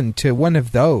into one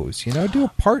of those, do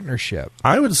a partnership.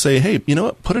 I would say, hey, you know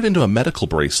what? Put it into a medical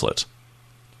bracelet.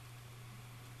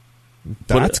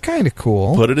 That's kind of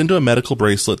cool. Put it into a medical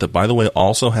bracelet that, by the way,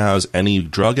 also has any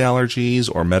drug allergies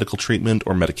or medical treatment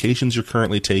or medications you're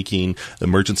currently taking,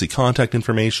 emergency contact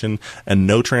information, and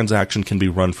no transaction can be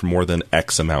run for more than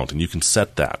X amount, and you can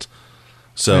set that.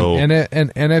 So an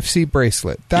NFC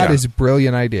bracelet. That is a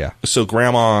brilliant idea. So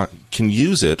grandma can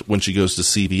use it when she goes to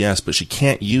CVS, but she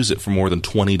can't use it for more than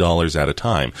 $20 at a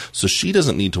time. So she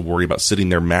doesn't need to worry about sitting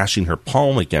there mashing her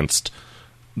palm against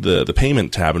the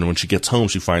payment tab, and when she gets home,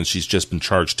 she finds she's just been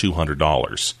charged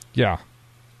 $200. Yeah.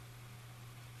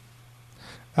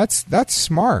 That's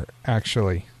smart,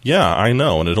 actually. Yeah, I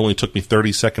know, and it only took me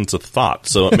 30 seconds of thought,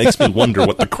 so it makes me wonder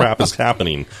what the crap is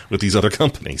happening with these other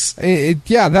companies.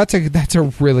 Yeah, that's a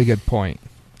really good point.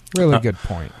 Really good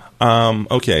point.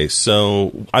 Okay,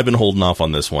 so I've been holding off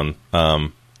on this one.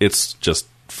 It's just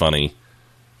funny.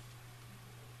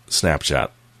 Snapchat.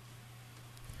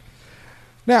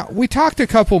 Now, we talked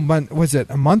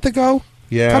a month ago?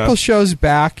 Yeah. A couple shows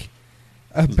back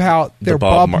about their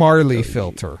Bob Marley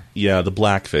filter. Yeah, the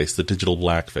blackface, the digital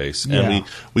blackface. Yeah. And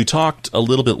we talked a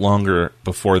little bit longer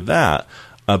before that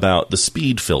about the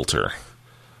speed filter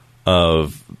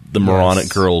of the moronic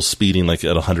girls speeding like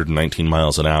at 119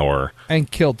 miles an hour. And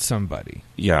killed somebody.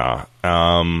 Yeah.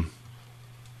 And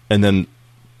then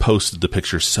posted the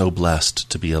picture "so blessed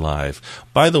to be alive."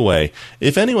 By the way,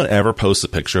 if anyone ever posts a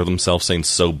picture of themselves saying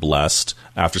 "so blessed"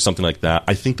 after something like that,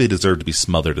 I think they deserve to be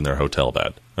smothered in their hotel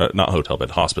bed. Not hotel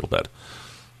bed, hospital bed.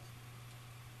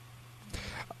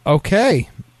 Okay.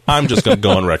 I'm just going to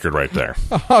go on record right there.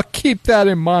 I'll keep that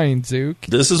in mind, Zook.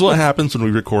 This is what happens when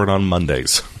we record on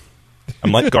Mondays.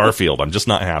 I'm like Garfield. I'm just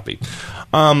not happy.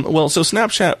 Well, so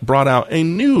Snapchat brought out a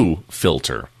new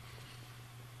filter.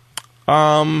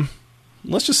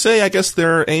 Let's just say I guess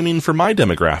they're aiming for my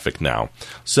demographic now.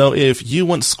 So if you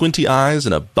want squinty eyes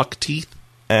and a buck teeth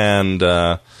and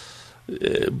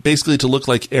basically to look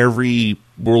like every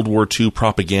World War II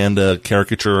propaganda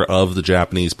caricature of the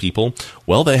Japanese people,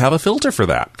 well, they have a filter for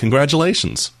that.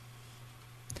 Congratulations.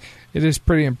 It is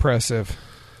pretty impressive.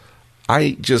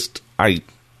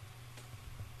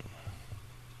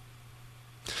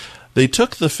 They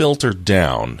took the filter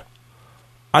down.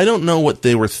 I don't know what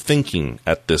they were thinking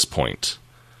at this point.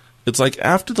 It's like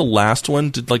after the last one,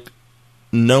 did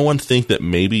no one think that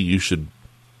maybe you should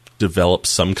develop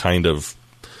some kind of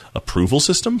approval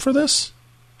system for this?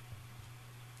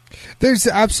 There's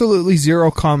absolutely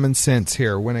zero common sense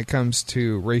here when it comes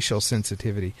to racial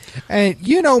sensitivity. And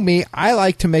you know me, I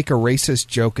like to make a racist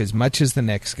joke as much as the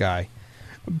next guy.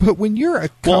 But when you're a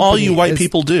company, well, all you white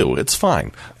people do. It's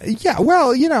fine. Yeah,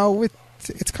 well,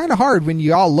 it's kind of hard when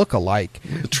you all look alike.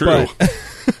 True.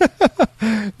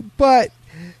 But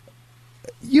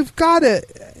you've got to,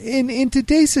 in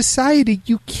today's society,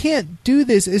 you can't do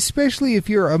this, especially if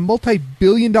you're a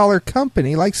multi-billion-dollar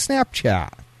company like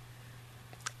Snapchat.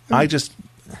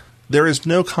 There is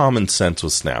no common sense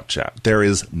with Snapchat. There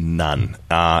is none.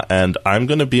 And I'm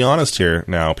going to be honest here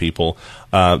now, people,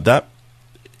 that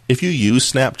if you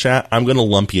use Snapchat, I'm going to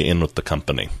lump you in with the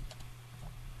company.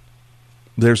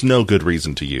 There's no good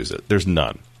reason to use it. There's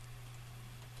none.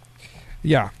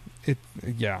 Yeah.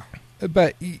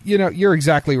 But, you're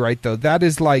exactly right, though. That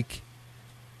is like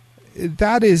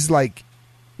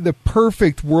the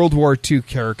perfect World War II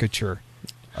caricature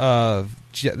of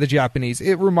the Japanese.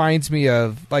 It reminds me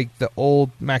of, the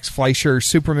old Max Fleischer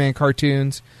Superman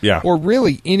cartoons. Yeah. Or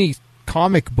really any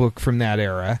comic book from that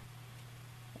era.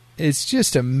 It's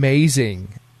just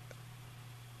amazing.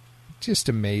 Just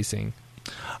amazing.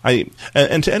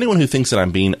 And to anyone who thinks that I'm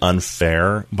being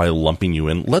unfair by lumping you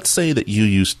in, let's say that you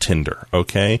use Tinder,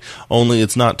 okay? Only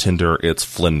it's not Tinder, it's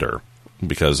Flinder,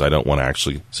 because I don't want to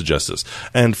actually suggest this.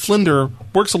 And Flinder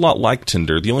works a lot like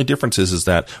Tinder. The only difference is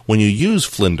that when you use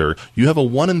Flinder, you have a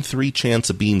 1 in 3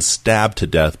 chance of being stabbed to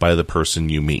death by the person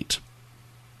you meet.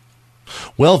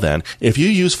 Well then, if you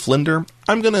use Flinder,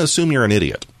 I'm going to assume you're an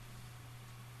idiot.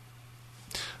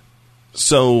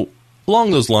 So,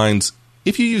 along those lines,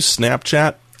 if you use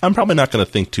Snapchat, I'm probably not going to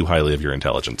think too highly of your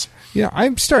intelligence. Yeah,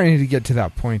 I'm starting to get to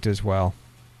that point as well.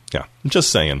 Yeah, I'm just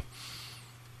saying.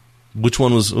 Why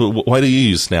do you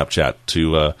use Snapchat?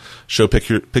 To show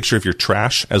picture of your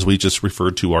trash, as we just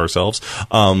referred to ourselves?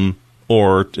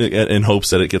 Or in hopes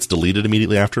that it gets deleted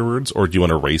immediately afterwards? Or do you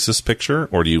want a racist picture?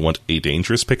 Or do you want a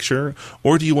dangerous picture?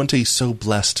 Or do you want a so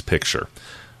blessed picture?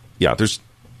 Yeah, there's...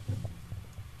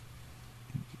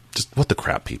 Just what the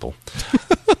crap, people.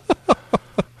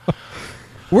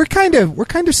 We're kind of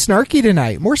snarky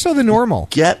tonight, more so than normal.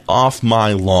 Get off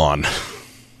my lawn.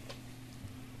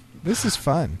 This is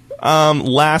fun.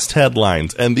 Last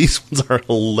headlines, and these ones are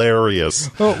hilarious.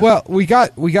 Oh, well, we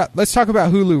got. Let's talk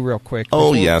about Hulu real quick.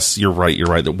 Oh yes, you're right.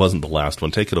 That wasn't the last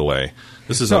one. Take it away.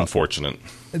 This is unfortunate.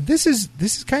 This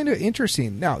is kind of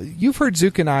interesting. Now, you've heard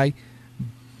Zook and I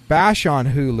bash on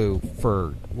Hulu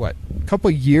for a couple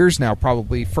of years now,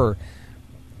 probably, for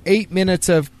 8 minutes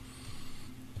of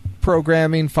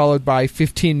programming followed by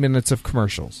 15 minutes of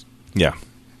commercials. Yeah.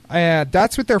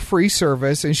 That's with their free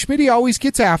service, and Schmitty always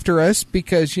gets after us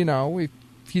because,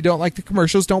 if you don't like the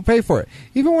commercials, don't pay for it.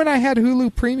 Even when I had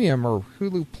Hulu Premium or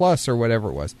Hulu Plus or whatever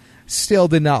it was, still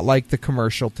did not like the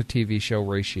commercial to TV show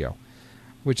ratio,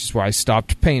 which is why I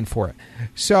stopped paying for it.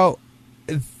 So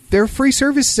their free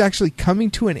service is actually coming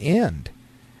to an end,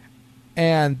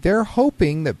 and they're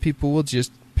hoping that people will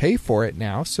just pay for it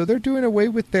now. So they're doing away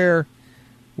with their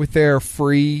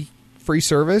free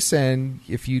service, and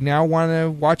if you now want to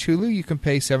watch Hulu, you can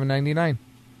pay $7.99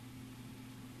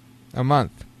 a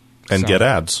month and get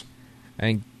ads,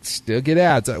 and still get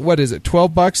ads. What is it?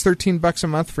 $12, $13 a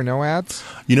month for no ads?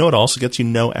 You know what also gets you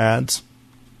no ads?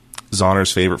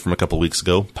 Zonner's favorite from a couple weeks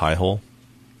ago, Pi-hole.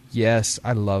 Yes,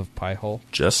 I love Pi-hole.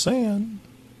 Just saying.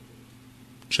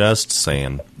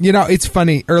 It's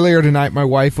funny. Earlier tonight, my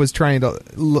wife was trying to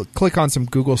click on some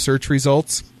Google search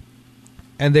results,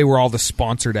 and they were all the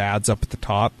sponsored ads up at the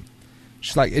top.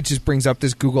 She's like, it just brings up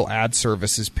this Google Ad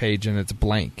Services page, and it's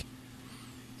blank.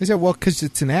 I said, well, because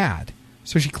it's an ad.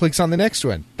 So she clicks on the next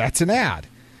one. That's an ad.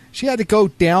 She had to go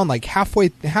down like halfway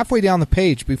down the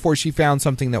page before she found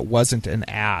something that wasn't an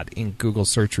ad in Google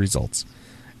search results.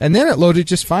 And then it loaded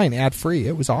just fine, ad-free.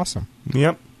 It was awesome.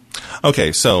 Yep.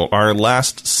 Okay, so our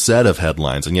last set of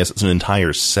headlines, and yes, it's an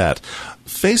entire set.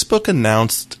 Facebook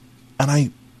announced,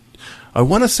 and I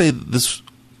want to say this,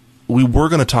 we were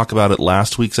going to talk about it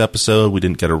last week's episode. We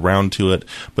didn't get around to it,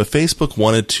 but Facebook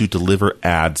wanted to deliver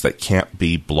ads that can't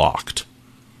be blocked.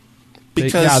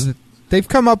 Because they've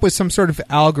come up with some sort of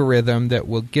algorithm that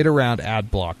will get around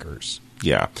ad blockers.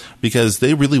 Yeah, because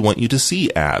they really want you to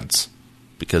see ads,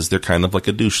 because they're kind of like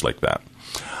a douche like that.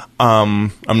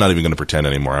 I'm not even going to pretend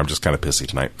anymore. I'm just kind of pissy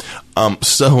tonight.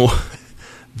 So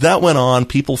that went on.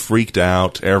 People freaked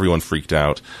out. Everyone freaked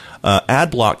out.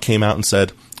 Adblock came out and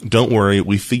said, don't worry,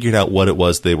 we figured out what it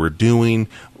was they were doing.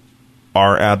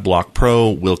 Our Adblock Pro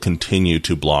will continue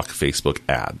to block Facebook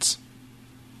ads.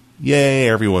 Yay,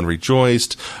 everyone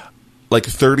rejoiced. Like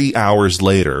 30 hours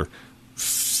later,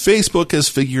 Facebook has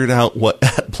figured out what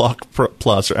Adblock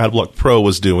Plus or Adblock Pro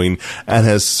was doing and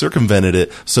has circumvented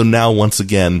it. So now, once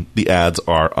again, the ads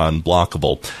are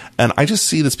unblockable. And I just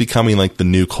see this becoming like the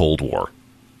new Cold War.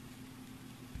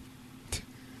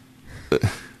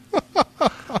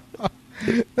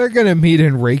 They're going to meet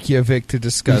in Reykjavik to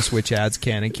discuss which ads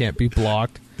can and can't be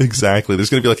blocked. Exactly. There's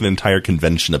going to be like an entire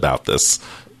convention about this.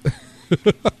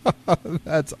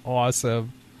 That's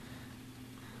awesome.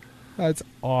 That's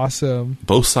awesome.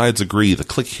 Both sides agree the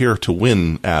click here to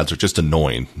win ads are just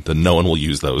annoying. Then no one will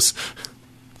use those.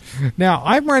 Now,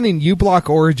 I'm running uBlock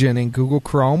Origin in Google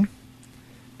Chrome,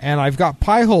 and I've got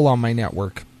Pi-hole on my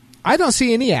network. I don't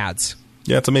see any ads.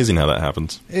 Yeah, it's amazing how that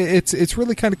happens. It's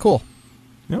really kind of cool.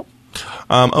 Yep.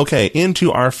 Okay,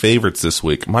 into our favorites this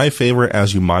week. My favorite,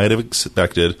 as you might have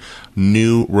expected,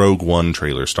 new Rogue One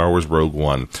trailer, Star Wars Rogue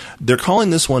One. They're calling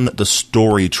this one the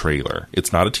story trailer.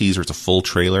 It's not a teaser, it's a full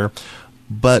trailer.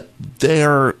 But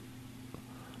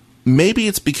maybe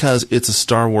it's because it's a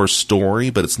Star Wars story,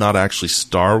 but it's not actually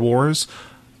Star Wars.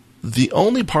 The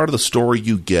only part of the story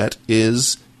you get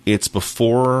is it's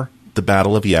before the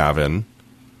Battle of Yavin,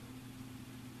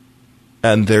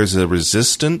 and there's a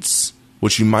resistance,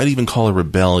 which you might even call a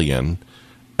rebellion,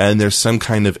 and there's some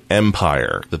kind of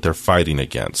empire that they're fighting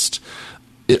against.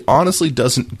 It honestly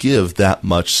doesn't give that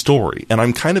much story, and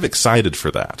I'm kind of excited for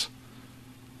that.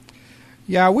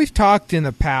 Yeah, we've talked in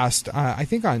the past, I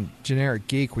think on Generic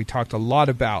Geek, we talked a lot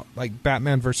about like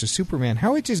Batman versus Superman,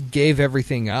 how it just gave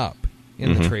everything up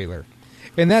in the trailer.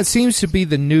 And that seems to be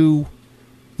the new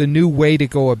way to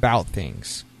go about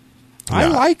things. Yeah. I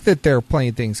like that they're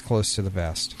playing things close to the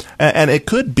vest. And it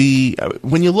could be,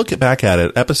 when you look back at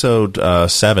it, episode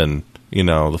 7,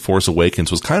 The Force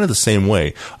Awakens was kind of the same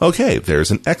way. Okay,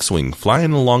 there's an X-Wing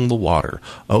flying along the water.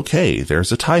 Okay,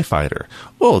 there's a TIE fighter.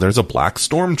 Oh, there's a black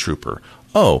stormtrooper.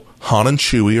 Oh, Han and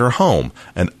Chewie are home.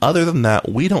 And other than that,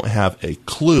 we don't have a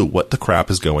clue what the crap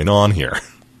is going on here.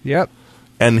 Yep.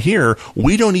 And here,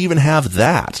 we don't even have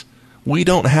that. We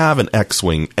don't have an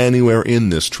X-Wing anywhere in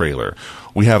this trailer.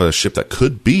 We have a ship that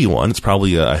could be one. It's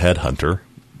probably a headhunter.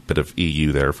 Bit of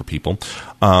EU there for people.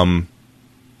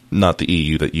 Not the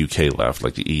EU that UK left,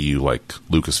 like the EU like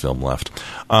Lucasfilm left.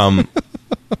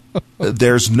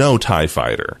 There's no TIE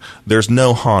fighter. There's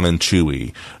no Han and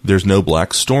Chewie. There's no black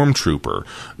stormtrooper.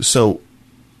 So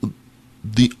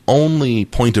the only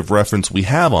point of reference we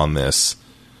have on this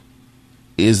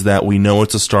is that we know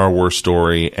it's a Star Wars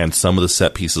story, and some of the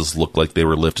set pieces look like they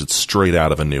were lifted straight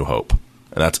out of A New Hope.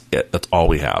 And that's it. That's all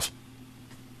we have.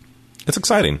 It's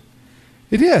exciting.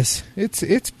 It is.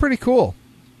 It's pretty cool.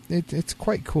 It's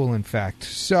quite cool, in fact.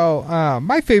 So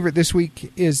my favorite this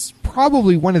week is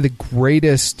probably one of the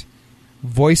greatest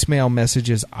voicemail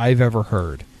messages I've ever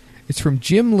heard. It's from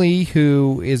Jim Lee,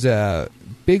 who is a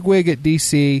bigwig at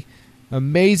DC,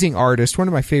 amazing artist, one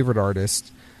of my favorite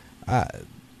artists.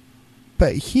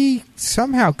 But he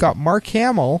somehow got Mark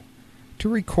Hamill to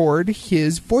record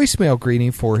his voicemail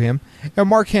greeting for him, and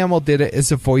Mark Hamill did it as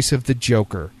the voice of the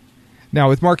Joker. Now,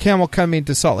 with Mark Hamill coming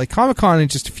to Salt Lake Comic-Con in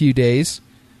just a few days,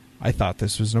 I thought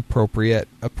this was an appropriate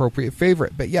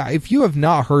favorite. But yeah, if you have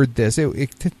not heard this,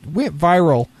 it went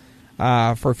viral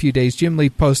for a few days. Jim Lee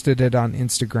posted it on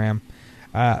Instagram.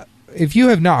 If you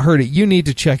have not heard it, you need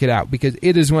to check it out, because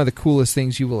it is one of the coolest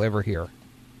things you will ever hear.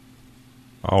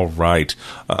 All right.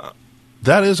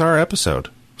 That is our episode.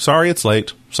 Sorry it's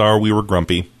late. Sorry we were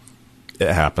grumpy.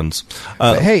 It happens.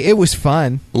 But hey, it was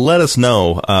fun. Let us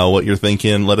know what you're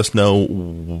thinking. Let us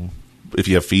know if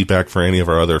you have feedback for any of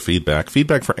our other feedback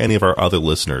for any of our other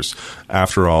listeners.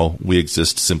 After all, we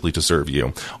exist simply to serve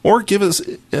you. Or give us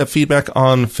feedback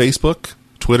on Facebook,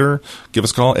 Twitter, give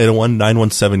us a call,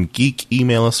 801-917-GEEK.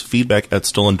 Email us,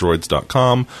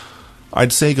 feedback@stolendroids.com.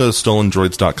 I'd say go to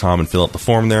stolendroids.com and fill out the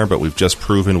form there, but we've just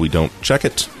proven we don't check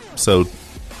it, so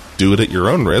do it at your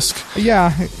own risk.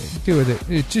 Yeah, do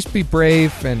it. Just be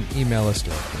brave and email us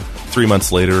directly. 3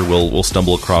 months later, we'll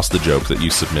stumble across the joke that you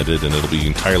submitted, and it'll be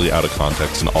entirely out of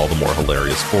context and all the more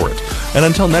hilarious for it. And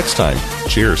until next time,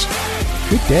 cheers.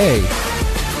 Good day.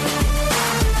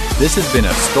 This has been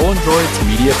a Stolen Droids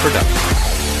Media production.